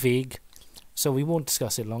very vague, so we won't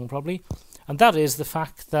discuss it long probably. And that is the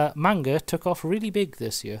fact that manga took off really big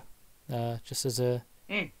this year. Just as a...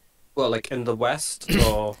 Well, like in the West,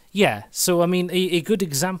 or... Yeah, so I mean, a good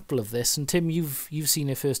example of this, and Tim, you've seen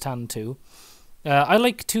it firsthand too. I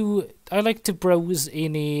like to browse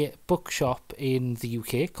in a bookshop in the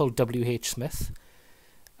UK called W.H. Smith.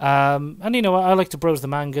 And I like to browse the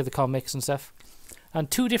manga, the comics and stuff. And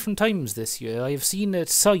 2 different times this year, I have seen a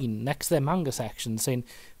sign next to their manga section saying,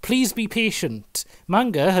 "Please be patient.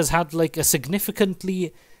 Manga has had like a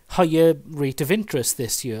significantly higher rate of interest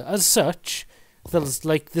this year. As such, there's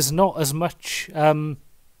not as much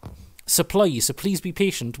supply. So please be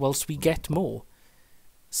patient whilst we get more."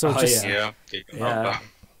 So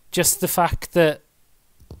just the fact that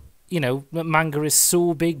manga is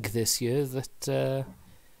so big this year that.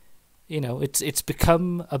 It's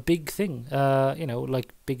become a big thing,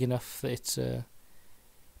 like big enough that it's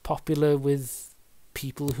popular with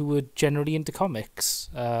people who are generally into comics.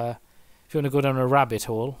 If you want to go down a rabbit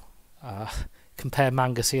hole, compare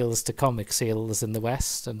manga sales to comic sales in the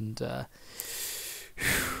West, and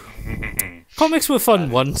comics were fun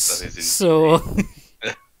once, so.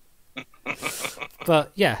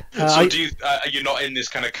 But yeah. So do you? Are you not in this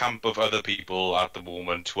kind of camp of other people at the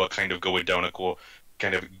moment who are kind of going down a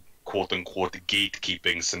kind of quote unquote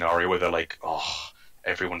gatekeeping scenario where they're like, oh,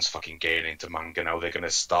 everyone's fucking getting into manga now. They're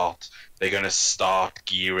gonna start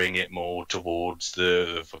gearing it more towards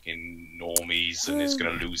the fucking normies, and it's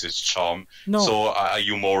gonna lose its charm. No. So are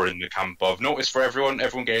you more in the camp of no? It's for everyone.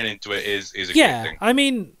 Everyone getting into it is a yeah. great thing. I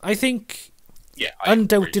mean, I think I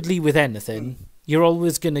undoubtedly with anything, you're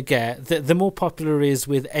always gonna get the more popular it is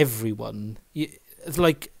with everyone.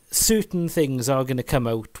 Like certain things are gonna come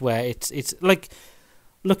out where it's like,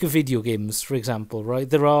 look at video games, for example, right?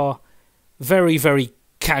 There are very, very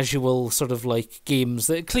casual sort of like games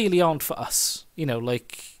that clearly aren't for us,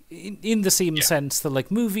 like in the same sense that like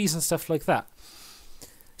movies and stuff like that.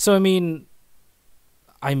 So I mean,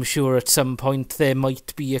 I'm sure at some point there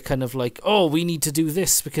might be a kind of like, oh, we need to do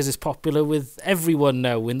this because it's popular with everyone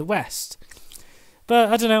now in the West.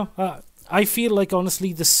 But I don't know. I feel like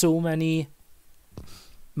honestly there's so many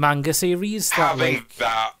manga series that having like,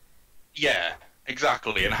 that, yeah,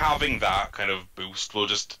 exactly, and having that kind of boost will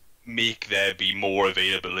just make there be more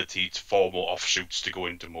availability for more offshoots to go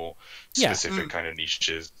into more specific kind of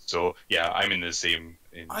niches. So yeah, I'm in the same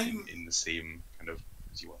in the same kind of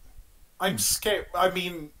as you are. I'm scared. I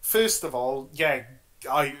mean, first of all, yeah,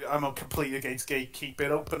 I'm completely against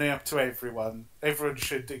gatekeeping, opening up to everyone. Everyone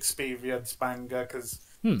should experience manga because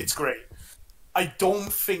it's great. I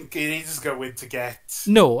don't think it is going to get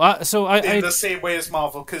in the same way as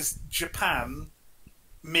Marvel, because Japan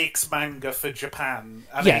makes manga for Japan,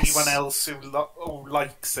 and anyone else who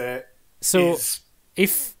likes it. So,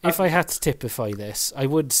 if I had to typify this, I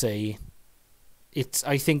would say it's,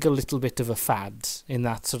 I think, a little bit of a fad in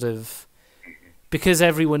that sort of, because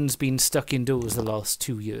everyone's been stuck indoors the last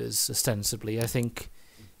 2 years, ostensibly. I think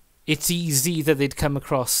it's easy that they'd come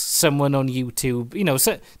across someone on YouTube,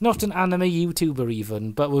 not an anime YouTuber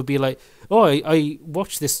even, but would be like, oh, I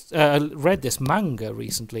watched this, read this manga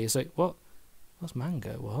recently. It's like, what? What's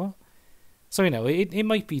manga? What? So, it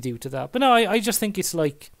might be due to that. But no, I just think it's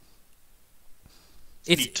like...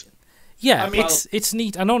 It's neat. Yeah, I mean, it's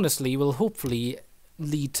neat, and honestly will hopefully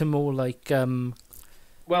lead to more like...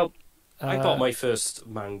 Well, I got my first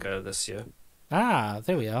manga this year. Ah,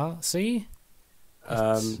 there we are. See?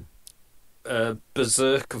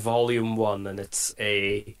 Berserk Volume 1, and it's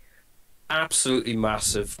a absolutely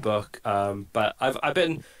massive book. But I've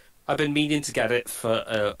been meaning to get it for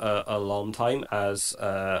a long time, as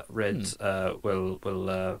Red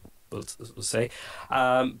will say.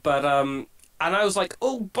 And I was like,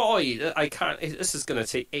 oh boy, I can't. This is going to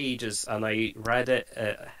take ages, and I read it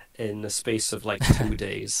in the space of like 2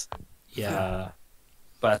 days. Yeah,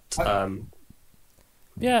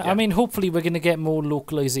 yeah, I mean, hopefully we're going to get more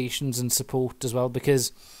localizations and support as well,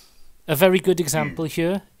 because a very good example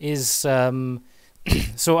here is, so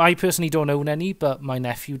I personally don't own any, but my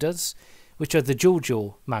nephew does, which are the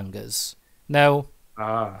JoJo mangas. Now,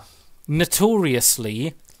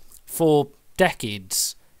 notoriously, for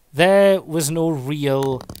decades, there was no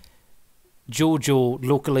real JoJo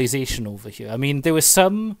localization over here. I mean, there was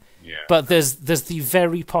some, but there's the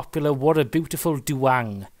very popular What a Beautiful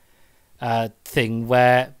Duang thing,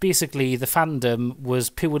 where basically the fandom was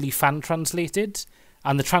purely fan translated,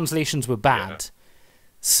 and the translations were bad.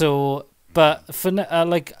 So, but for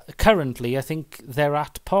like currently, I think they're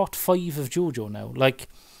at part 5 of JoJo now. Like,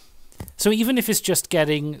 so even if it's just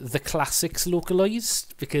getting the classics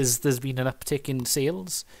localized, because there's been an uptick in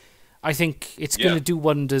sales, I think it's going to do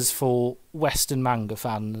wonders for Western manga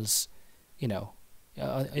fans, in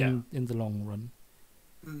the long run.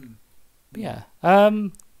 But yeah.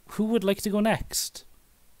 Who would like to go next?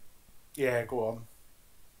 Yeah, go on.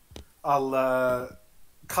 I'll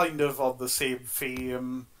kind of on the same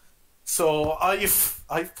theme. So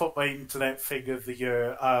I've put my internet figure of the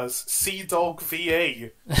year as Sea Dog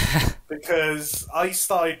VA because I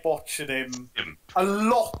started watching him a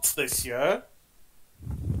lot this year,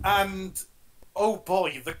 and oh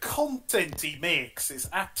boy, the content he makes is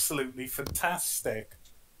absolutely fantastic.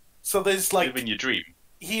 So there's like living your dream.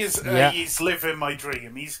 He's living my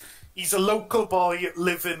dream. He's a local boy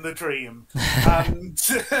living the dream, and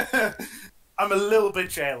I'm a little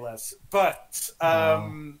bit jealous. But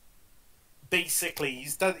basically,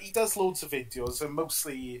 he does loads of videos, and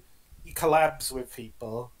mostly he collabs with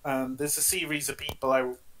people. And there's a series of people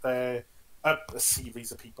out there. There's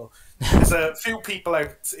a few people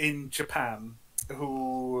out in Japan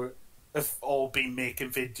who have all been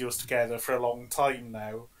making videos together for a long time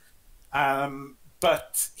now.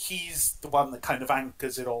 but he's the one that kind of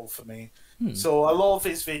anchors it all for me. So a lot of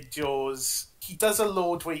his videos, he does a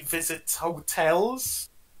load where he visits hotels,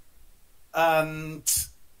 and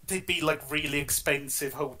they'd be like really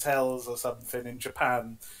expensive hotels or something in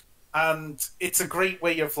Japan. And it's a great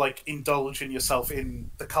way of like indulging yourself in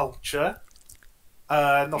the culture.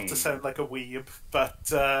 Not to sound like a weeb, but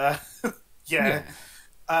yeah.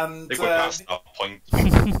 And I think we're past that point.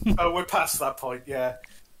 oh, we're past that point, yeah.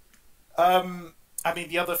 I mean,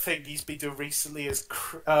 the other thing he's been doing recently is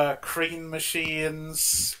crane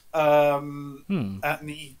machines, and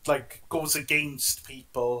he like goes against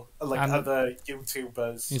people like other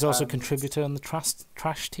YouTubers. He's also a contributor on the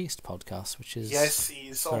Trash Taste podcast, which is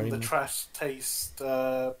he's on the Trash Taste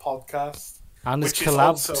podcast, and which is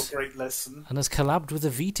also a great listen. And has collabed with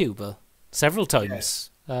a VTuber several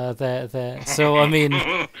times. There. So I mean.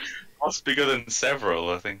 That's bigger than several,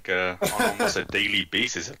 I think, on almost a daily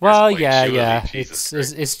basis. Well, yeah.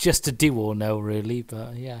 It's just a duo now, really,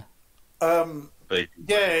 but yeah.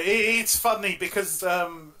 It's funny because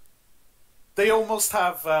they almost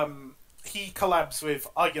have. He collabs with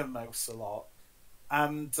Iron Mouse a lot,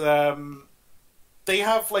 and they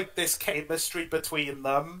have like this chemistry between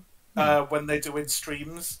them when they're doing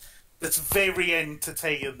streams that's very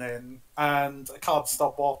entertaining, and I can't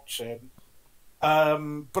stop watching.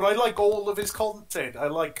 But I like all of his content. I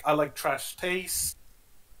like Trash Taste.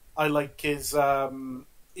 I like his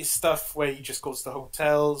stuff where he just goes to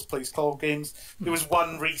hotels, plays card games. There was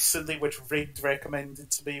one recently which Rigged recommended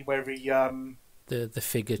to me where he the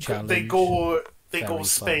figure challenge. They go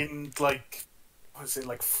spend like what is it,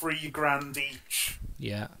 like $3,000 each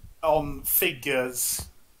on figures.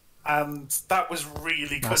 And that was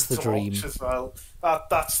really good to watch as well.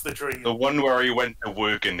 That's the dream. The one where he went to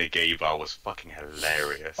work and they gave out was fucking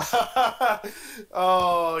hilarious.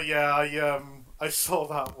 Oh yeah, I saw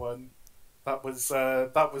that one. That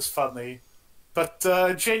was funny, but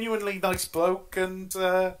genuinely nice bloke, and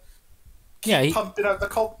keep pumping out the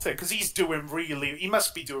content because he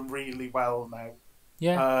must be doing really well now.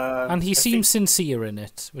 Yeah, and he seems sincere in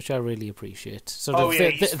it, which I really appreciate. There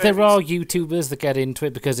are YouTubers that get into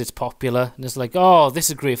it because it's popular, and it's like, oh, this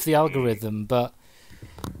is great for the algorithm, but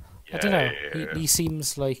I don't know. He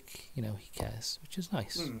seems like, he cares, which is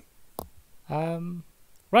nice.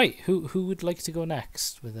 Right, who would like to go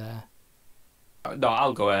next with No,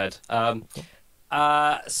 I'll go ahead.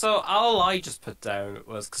 So all I just put down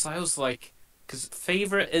was, because I was like,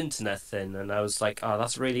 favourite internet thing, and I was like, oh,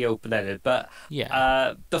 that's really open-ended, but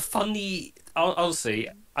the funny, honestly,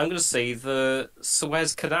 I'm going to say the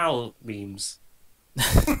Suez Canal memes.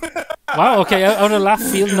 Wow, okay, out of left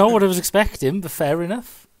field, not what I was expecting, but fair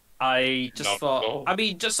enough. I just thought,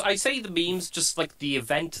 I say the memes, just like the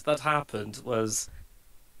event that happened was,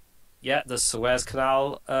 the Suez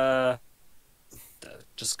Canal,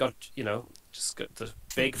 just got the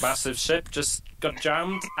big massive ship just got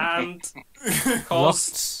jammed and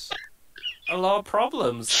caused a lot of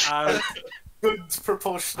problems. And good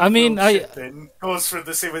proportion of shipping goes through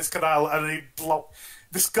the Suez Canal, and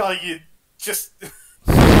this guy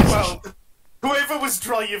whoever was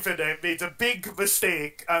driving it made a big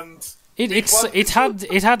mistake, and it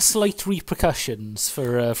had slight repercussions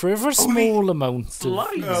for a small amount.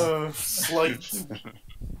 Slight.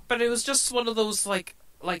 But it was just one of those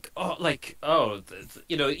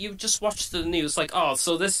you just watch the news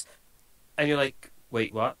so this, and you're like,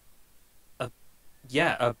 wait, what? A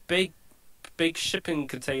big shipping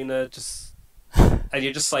container just, and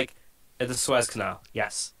you're just like, in the Suez Canal,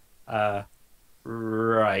 yes,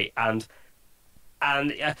 right, and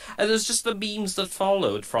there's just the memes that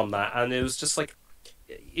followed from that, and it was just like,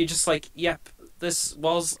 you're just like, yep, this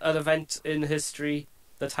was an event in history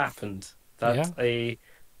that happened,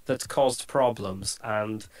 that caused problems,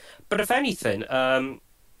 but if anything,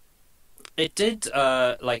 it did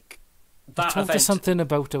that talk event. To something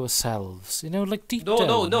about ourselves, like deep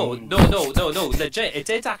down. No, legit. It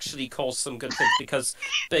did actually cause some good things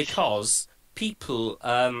because people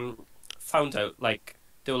found out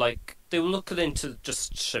they were looking into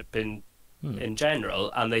just shipping in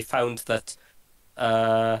general, and they found that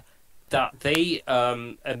that they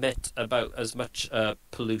emit about as much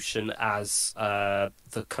pollution as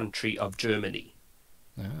the country of Germany,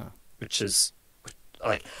 which is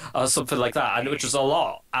something like that, and which is a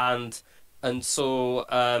lot, and so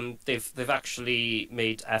they've actually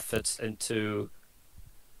made efforts into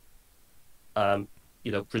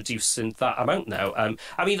reducing that amount now.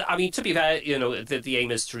 I mean to be fair, the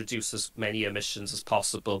aim is to reduce as many emissions as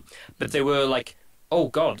possible, but they were like, oh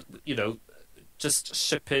god, just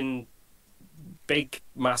shipping big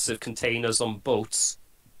massive containers on boats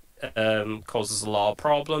causes a lot of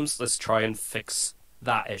problems. Let's try and fix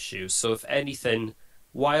that issue. So if anything,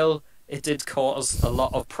 while it did cause a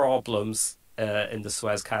lot of problems in the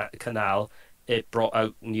Suez Canal, it brought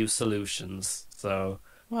out new solutions. So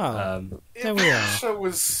Wow. There we are. It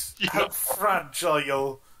shows how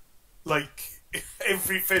fragile, like,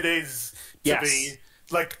 everything is to be.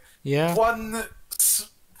 Like, Yeah. one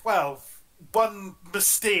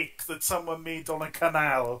mistake that someone made on a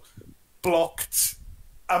canal blocked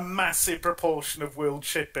a massive proportion of world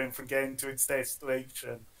shipping from getting to its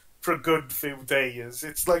destination for a good few days.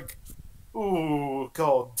 It's like, oh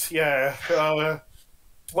god, yeah,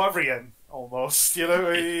 worrying almost. You know,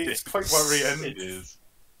 it's quite worrying. It is.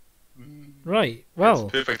 Right. Well.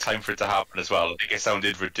 It's perfect time for it to happen as well. I think it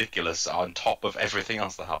sounded ridiculous on top of everything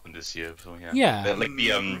else that happened this year. So yeah. Yeah.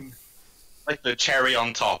 Like the cherry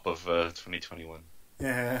on top of 2021.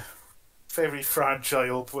 Yeah, very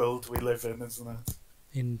fragile world we live in, isn't it?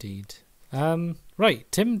 Indeed.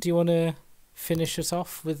 Right, Tim, do you want to finish us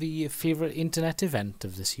off with the favourite internet event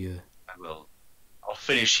of this year? I will. I'll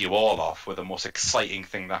finish you all off with the most exciting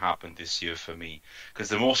thing that happened this year for me. Because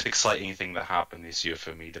the most exciting thing that happened this year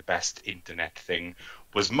for me, the best internet thing,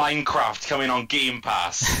 was Minecraft coming on Game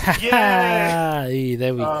Pass. Yeah! Hey,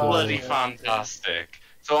 there we go. Bloody fantastic.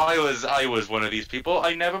 So I was one of these people.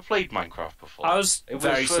 I never played Minecraft before. I was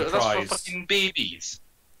very surprised. That's for fucking babies.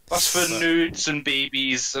 That's for nerds and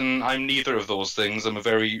babies, and I'm neither of those things. I'm a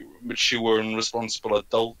very mature and responsible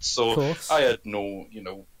adult, so I had no,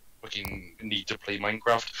 fucking need to play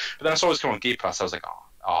Minecraft. But then I saw it was coming on Game Pass. I was like,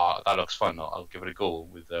 that looks fun. I'll give it a go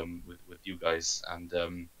with you guys. And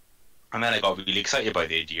then I got really excited by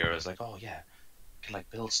the idea. I was like, oh yeah, I can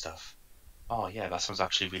like build stuff. Oh yeah, that sounds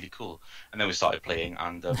actually really cool. And then we started playing,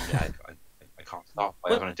 and I can't stop.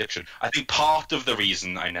 I have an addiction. I think part of the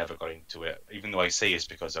reason I never got into it, even though I say it's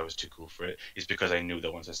because I was too cool for it, is because I knew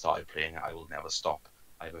that once I started playing it, I will never stop.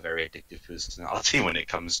 I have a very addictive personality when it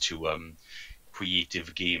comes to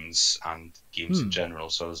creative games and games in general.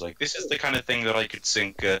 So I was like, this is the kind of thing that I could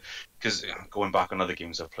sync, because going back on other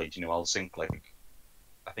games I've played, I'll sync like,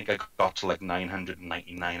 I think I got to like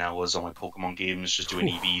 999 hours on my Pokemon games, just doing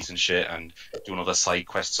EVs and shit, and doing other side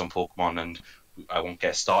quests on Pokemon, and I won't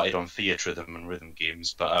get started on Theatrhythm and rhythm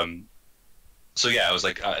games. But so yeah, I was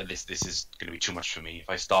like, this is going to be too much for me.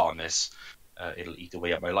 If I start on this, it'll eat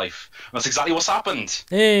away at my life. And that's exactly what's happened.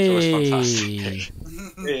 Hey. So it's fantastic.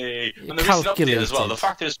 Hey. And the recent update as well. The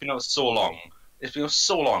fact that it's been out so long. It's been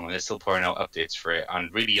so long, and they're still pouring out updates for it,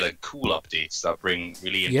 and really like cool updates that bring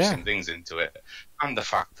really interesting things into it. And the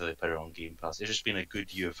fact that they put it on Game Pass, it's just been a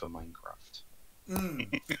good year for Minecraft. I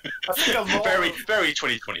think a lot very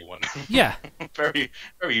 2021. Yeah. very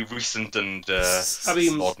recent and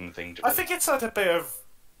modern thing. I think it's had a bit of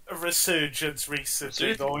a resurgence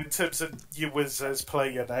recently, though, in terms of users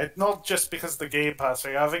playing it. Not just because of the Game Pass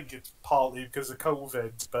thing. I think it's partly because of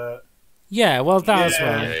COVID, but yeah, well, that as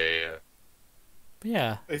well. Yeah. But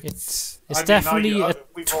yeah, it's I mean, definitely a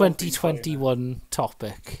we've all been playing 2021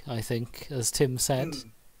 topic, I think, as Tim said.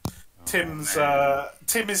 Tim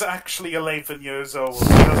is actually 11 years old.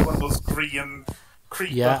 He has one of those green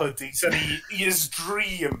creeper hoodies, and his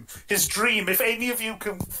dream, if any of you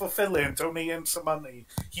can fulfill it, donate him some money,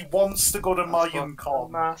 he wants to go to Mayan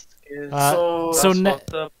Con. Mask is. So what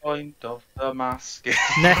the point of the mask is.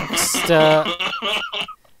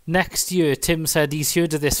 Next year, Tim said he's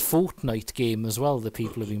heard of this Fortnite game as well that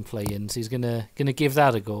people have been playing, so he's gonna give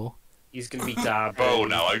that a go. He's gonna be dabbing. Oh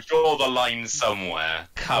no, I draw the line somewhere.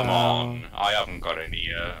 Come on, I haven't got any.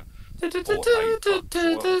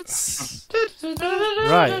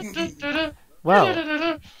 Right.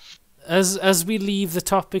 Well, as we leave the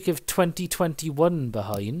topic of 2021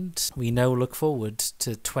 behind, we now look forward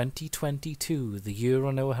to 2022, the year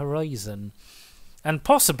on our horizon, and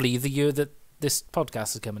possibly the year that this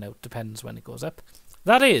podcast is coming out, depends when it goes up.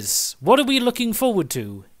 That is, what are we looking forward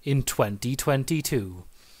to in 2022?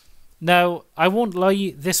 Now, I won't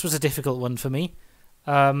lie, this was a difficult one for me.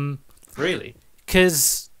 Really?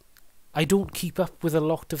 Because I don't keep up with a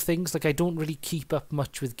lot of things. Like, I don't really keep up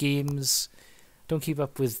much with games. Don't keep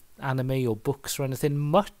up with anime or books or anything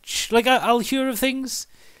much. Like, I'll hear of things,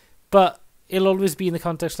 but it'll always be in the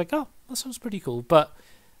context like, oh, that sounds pretty cool. But,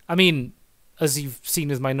 I mean, as you've seen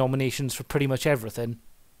with my nominations for pretty much everything,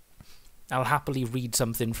 I'll happily read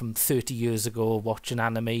something from 30 years ago or watch an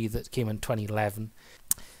anime that came in 2011.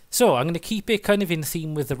 So I'm going to keep it kind of in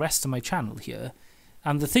theme with the rest of my channel here.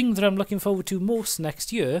 And the thing that I'm looking forward to most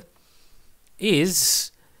next year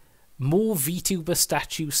is more VTuber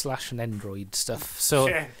statue / Nendroid stuff.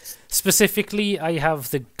 So specifically, I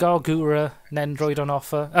have the Gargura Nendroid on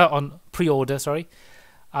offer, on pre-order, sorry.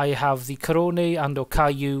 I have the Korone and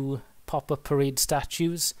Okayu pop-up parade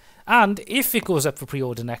statues. And if it goes up for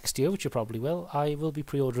pre-order next year, which it probably will, I will be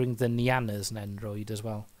pre-ordering the Nyanas Nendroid as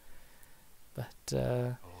well. But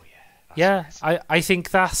yeah, I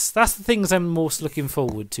think that's the things I'm most looking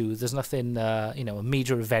forward to. There's nothing, a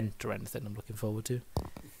major event or anything I'm looking forward to.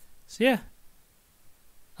 So yeah.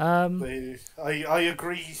 I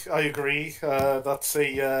agree. That's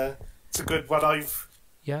it's a good one.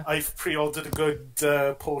 I've pre-ordered a good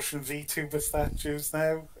portion of VTuber statues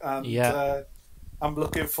now, and I'm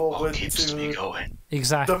looking forward to me going.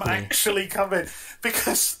 Exactly. them actually coming,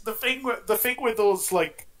 because the thing with those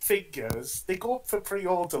like figures, they go up for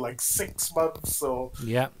pre-order like 6 months or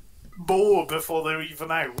more before they're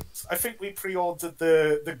even out. I think we pre-ordered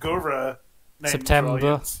the Gura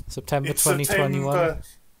September It's 2021. September.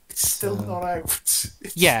 It's still not out.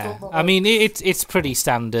 I mean it's pretty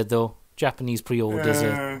standard though. Japanese pre-orders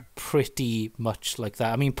are pretty much like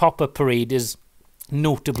that. I mean, Pop-Up Parade is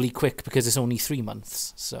notably quick because it's only 3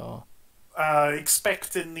 months. So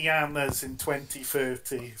expecting the Annas in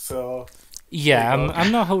 2030. So yeah,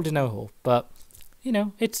 I'm not holding out hope, but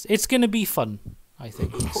it's going to be fun. I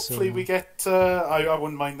think. Hopefully we get. I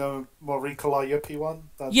wouldn't mind the Moriko Iopi one.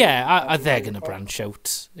 They're going to branch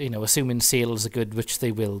out. Assuming sales are good, which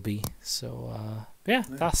they will be. So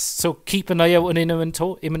so keep an eye out on Imminent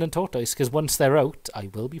TalkToise, because once they're out,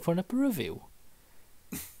 I will be putting up a review.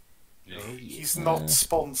 He's not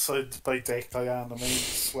sponsored by Dekai Anime, he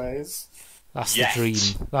swears. That's the dream.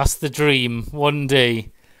 That's the dream. One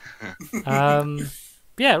day.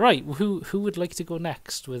 Yeah, right. Who would like to go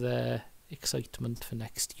next with excitement for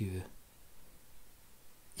next year?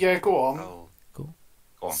 Yeah, go on. Go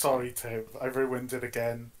on. Sorry, Tim. I ruined it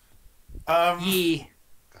again.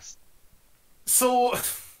 So,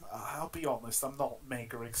 I'll be honest, I'm not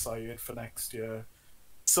mega excited for next year.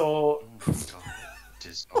 So,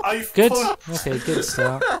 good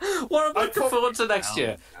start. What am I looking forward to next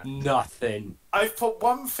year? Nothing. I've put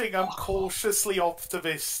one thing I'm cautiously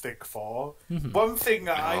optimistic for. One thing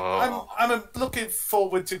I'm looking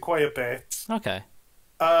forward to quite a bit. Okay.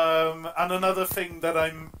 And another thing that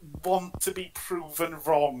I want to be proven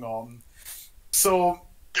wrong on. So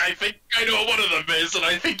I think I know what one of them is, and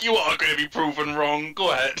I think you are going to be proven wrong.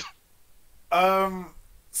 Go ahead.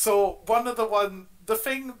 So the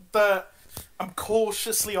thing that I'm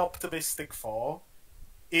cautiously optimistic for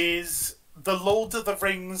is the Lord of the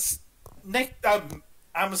Rings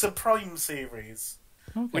Amazon Prime series,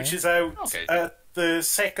 which is out at the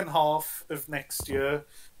second half of next year.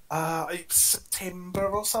 September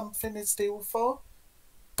or something it's due for.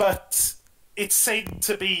 But it's said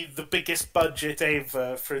to be the biggest budget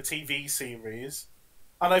ever for a TV series.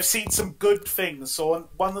 And I've seen some good things. So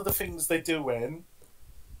one of the things they're doing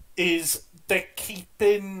is they're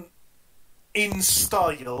keeping in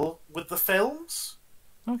style with the films.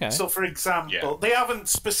 Okay. So, for example, they haven't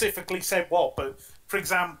specifically said what, but for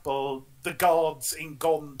example, the guards in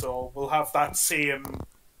Gondor will have that same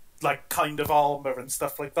kind of armor and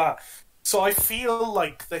stuff like that. So I feel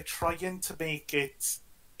like they're trying to make it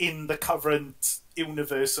in the current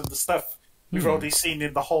universe and the stuff we've already seen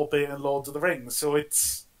in The Hobbit and Lord of the Rings. So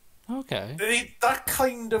it's that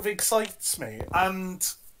kind of excites me. And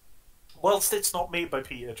whilst it's not made by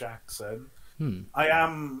Peter Jackson, I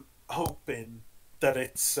am hoping that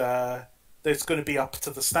it's going to be up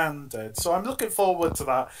to the standard. So I'm looking forward to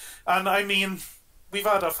that. And I mean, we've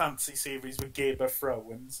had a fantasy series with Game of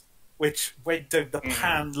Thrones, which went down the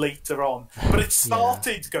pan later on, but it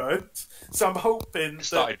started good. So I'm hoping it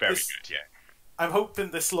started very good. Yeah, I'm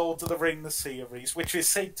hoping this Lord of the Rings series, which is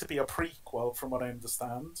said to be a prequel, from what I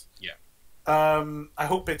understand. Yeah. I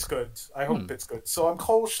hope it's good. It's good. So I'm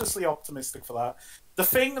cautiously optimistic for that. The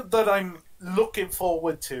thing that I'm looking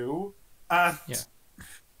forward to, and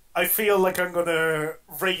I feel like I'm going to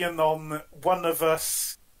rain on one of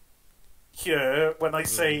us here when I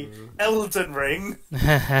say Elden Ring.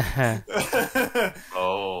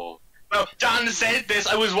 Oh. Well, Dan said this.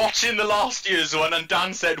 I was watching the last year's one, and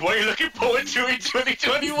Dan said, "What are you looking forward to in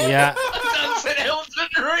 2021?" Yeah. Dan said, "Elden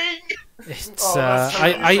Ring." It's.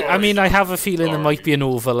 I mean, I have a feeling there might be an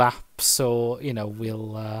overlap, so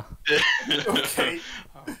we'll. Okay.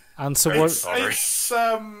 And so it's,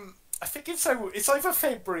 I think it's out. It's either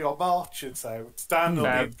February or March. It's out. Dan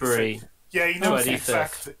February. Yeah, he knows the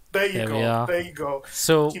exact. There you go. There you go.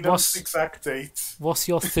 So he knows the exact date. What's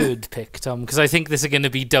your third pick, Tom? Because I think this is going to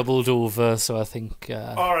be doubled over. So I think.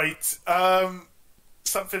 All right.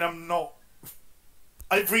 Something I'm not.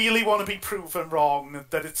 I really want to be proven wrong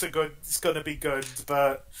that it's going to be good,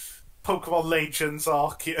 but Pokemon Legends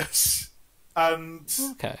Arceus, and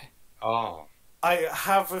Oh, I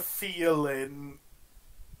have a feeling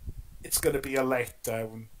it's going to be a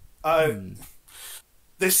letdown.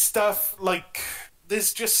 There's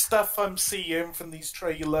just stuff I'm seeing from these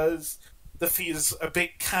trailers that feels a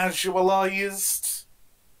bit casualized,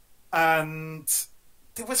 and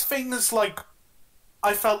there was things like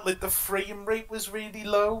I felt like the frame rate was really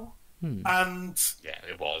low, and yeah,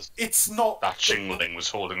 it was. It's not that shingling was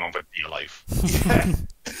holding on for dear life.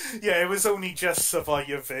 Yeah, it was only just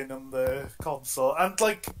surviving on the console, and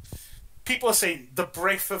like people are saying, the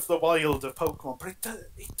Breath of the Wild of Pokemon, but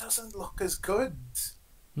it doesn't look as good.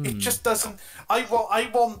 It just doesn't. I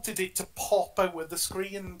wanted it to pop out of the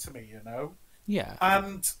screen to me, you know. Yeah.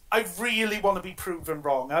 And I really want to be proven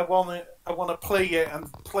wrong. I want to play it and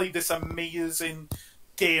play this amazing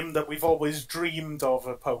game that we've always dreamed of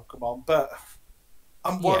at Pokemon, but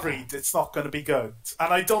I'm worried it's not going to be good.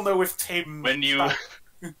 And I don't know if Tim...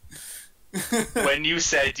 When you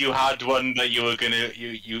said you had one that you were gonna,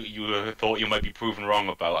 you thought you might be proven wrong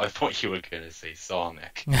about, I thought you were gonna say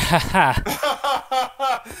Sonic. In which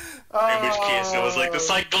case, I was like, the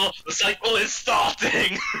cycle is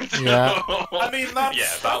starting. Yeah. I mean,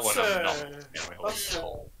 that's that one I'm not getting my hopes at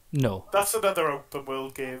all. No. That's another open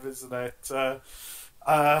world game, isn't it?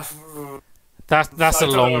 That's a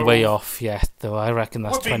long way off yet, though. I reckon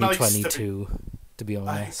that's 2022. Nice to be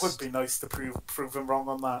honest, it would be nice to prove them wrong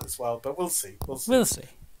on that as well, but we'll see. We'll see.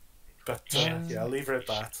 But yeah, I'll leave it at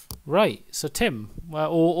that. Right. So Tim,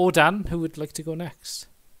 or Dan, who would like to go next?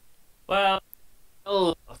 Well,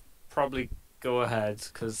 I'll probably go ahead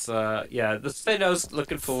because the thing I was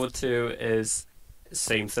looking forward to is the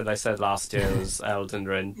same thing I said last year was Elden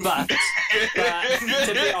Ring. But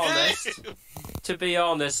to be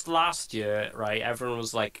honest, last year, right, everyone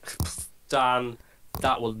was like, Dan,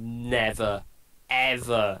 that will never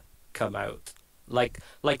ever come out. Like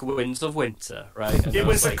Winds of Winter, right? And it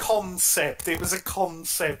was a concept. It was a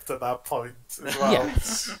concept at that point as well.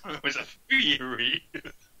 Yes. It was a theory.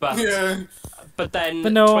 But then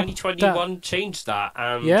 2021 changed that,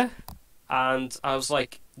 and and I was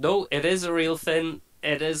like, no, it is a real thing.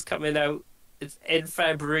 It is coming out. It's in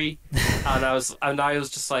February, and I was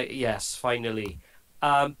just like, yes, finally.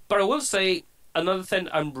 But I will say another thing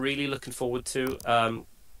I'm really looking forward to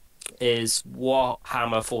is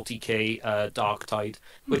Warhammer 40k Darktide,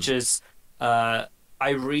 which is I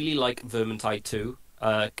really like Vermintide 2.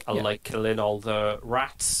 I like killing all the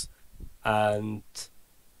rats, and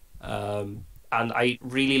I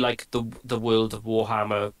really like the world of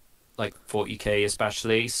Warhammer, like 40k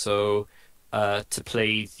especially. So to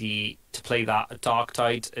play that at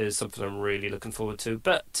Darktide is something I'm really looking forward to.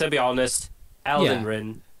 But to be honest, Elden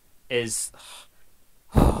Ring is.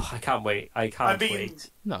 I can't wait. I can't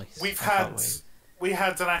wait. Nice. We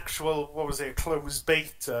had an actual, what was it, a closed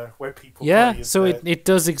beta where people played so it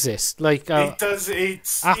does exist. Like it does. It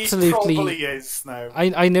probably is now.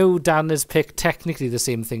 I know Dan has picked technically the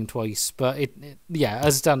same thing twice, but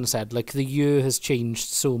as Dan said, like the year has changed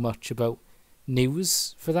so much about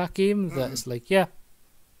news for that game that it's like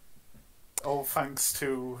all thanks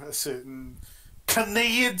to a certain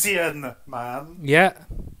Canadian man. Yeah.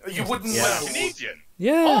 You wouldn't know. Canadian.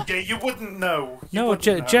 Yeah. Okay, you wouldn't know.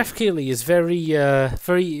 Jeff Keighley is very,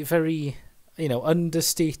 very,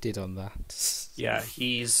 understated on that. Yeah,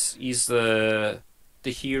 he's the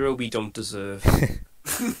hero we don't deserve.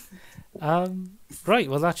 Right.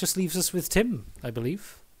 Well, that just leaves us with Tim, I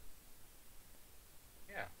believe.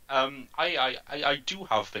 Yeah. I do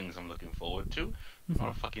have things I'm looking forward to. I'm not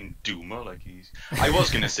a fucking doomer like he's. I was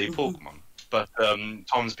gonna say Pokemon, but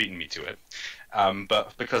Tom's beaten me to it.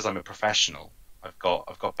 But because I'm a professional, I've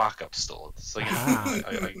got backup stored, so I can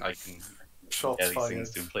get these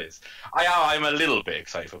things in place. I'm a little bit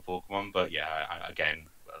excited for Pokemon, but again,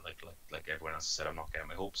 like everyone else said, I'm not getting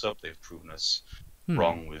my hopes up. They've proven us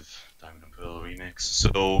wrong with Diamond and Pearl remix.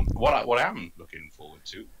 So what I am looking forward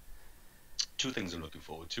to, two things I'm looking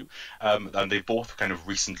forward to, and they both kind of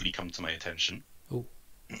recently come to my attention. Oh.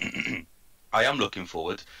 I am looking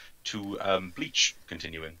forward to Bleach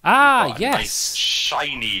continuing. Yes. Nice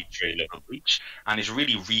shiny trailer of Bleach, and it's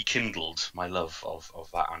really rekindled my love of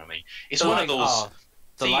that anime. It's one of those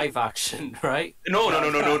the live action, right? No,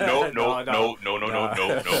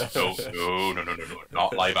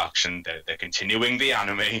 not live action. They're continuing the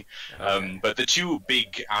anime. Okay. But the two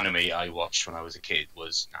big anime I watched when I was a kid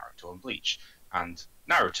was Naruto and Bleach. And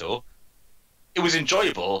Naruto, it was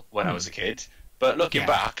enjoyable when I was a kid, but looking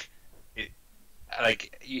back,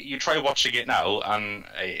 you try watching it now, and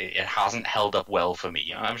it hasn't held up well for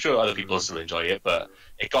me. I'm sure other people still enjoy it, but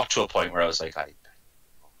it got to a point where I was like, I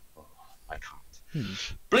can't.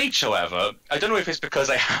 Bleach, however, I don't know if it's because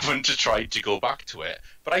I haven't tried to go back to it,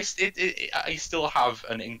 but I still have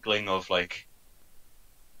an inkling of like,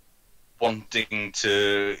 wanting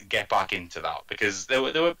to get back into that, because there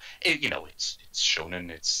were it's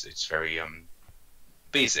shonen, it's very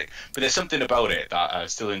basic, but there's something about it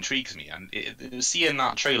that still intrigues me, and seeing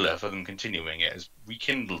that trailer for them continuing it has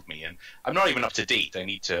rekindled me. And I'm not even up to date. I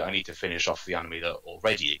need to finish off the anime that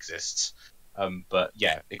already exists. But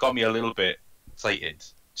yeah, it got me a little bit excited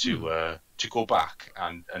to go back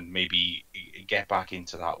and maybe get back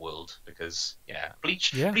into that world, because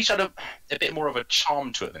Bleach had a bit more of a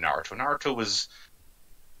charm to it than Naruto. Naruto was,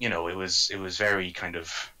 it was very kind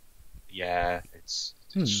of it's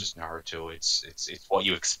just Naruto. It's what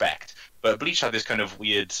you expect. But Bleach had this kind of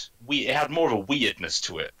weird. It had more of a weirdness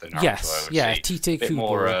to it than Naruto. Yes, I would say. Tite Kubo. A bit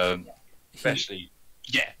more, especially.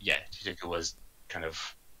 Tite Kubo was kind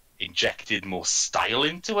of injected more style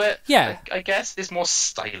into it. Yeah, I guess it's more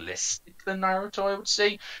stylistic than Naruto, I would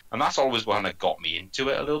say, and that's always one that got me into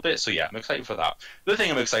it a little bit. So yeah, I'm excited for that. The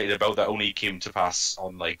thing I'm excited about that only came to pass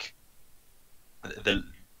on like the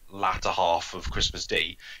latter half of Christmas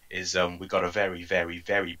Day is we got a very, very,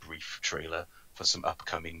 very brief trailer for some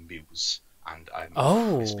upcoming news, and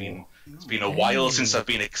it's been a while since I've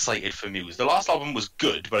been excited for news. The last album was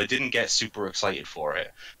good, but I didn't get super excited for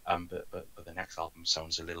it. But the next album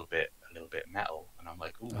sounds a little bit metal, and I'm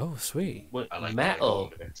like, ooh, oh sweet, I like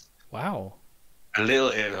metal. Wow. A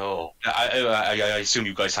little. I assume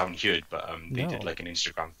you guys haven't heard, but they No. did like an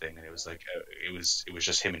Instagram thing, and it was like it was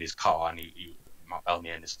just him in his car, and he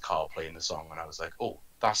Elmia in his car playing the song, and I was like, oh,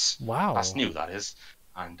 that's new, that is.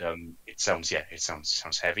 And it sounds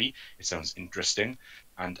heavy, it sounds interesting,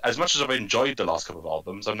 and as much as I've enjoyed the last couple of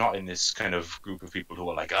albums, I'm not in this kind of group of people who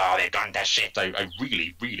are like, oh, they've done that shit. I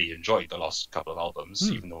really, really enjoyed the last couple of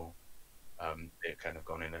albums, even though they've kind of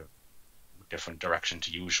gone in a different direction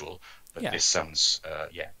to usual. But this sounds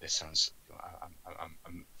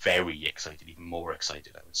I'm very excited, even more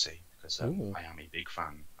excited, I would say, because I am a big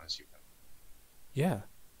fan, as you know. Yeah,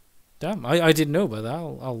 damn, I didn't know about that.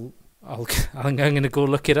 I'm going to go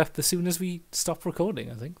look it up as soon as we stop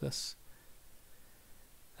recording. I think this.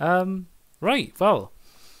 Right, well,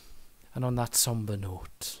 and on that somber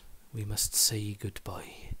note, we must say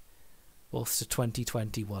goodbye, both to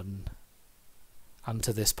 2021 and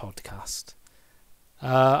to this podcast.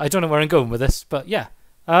 I don't know where I'm going with this, but yeah,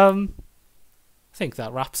 I think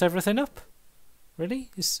that wraps everything up.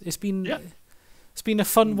 Really, it's been a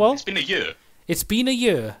fun one. It's been a year. It's been a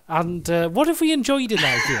year, and what have we enjoyed in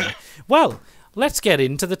that year? Well, let's get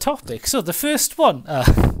into the topic. So the first one,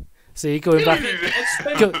 see, going back to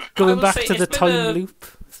the time loop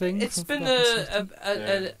thing. It's been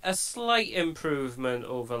a slight improvement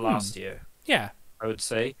over last year. Yeah, I would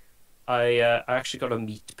say. I actually got to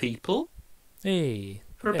meet people. Hey,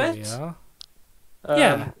 for a there bit. we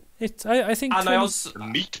are. I think. And I also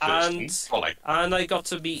meet person. And I got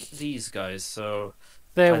to meet these guys. So.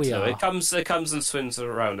 There we are. It comes and swings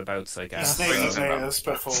roundabouts, I guess. He's never seen us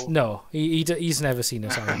before. No, he's never seen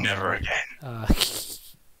us. Never again.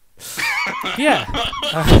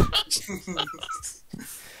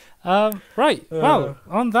 Right. Well,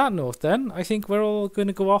 on that note, then, I think we're all going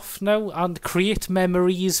to go off now and create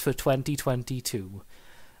memories for 2022.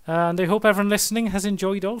 And I hope everyone listening has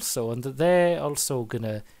enjoyed also, and that they're also going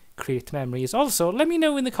to create memories. Also, let me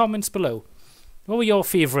know in the comments below. What were your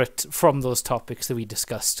favourite from those topics that we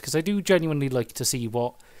discussed? Because I do genuinely like to see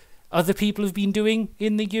what other people have been doing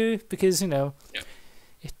in the year, because,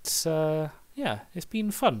 it's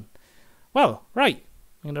been fun. Well, right,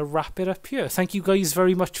 I'm going to wrap it up here. Thank you guys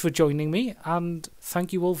very much for joining me, and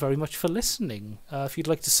thank you all very much for listening. If you'd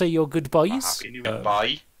like to say your goodbyes. Happy New Year.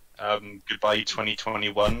 Bye. Goodbye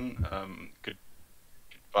 2021.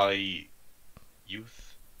 Goodbye youth.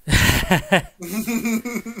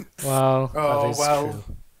 Wow.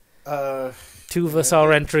 True. Two of us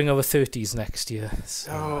are entering our 30s next year.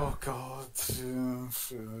 So. Oh God.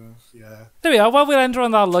 Yeah. There we are. Well, we'll end on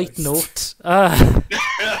that light note.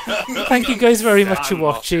 Thank you guys very much for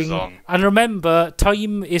watching. And remember,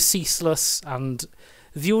 time is ceaseless, and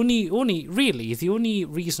the only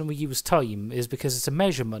reason we use time is because it's a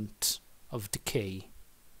measurement of decay.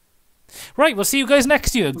 Right, we'll see you guys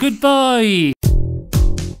next year. Goodbye.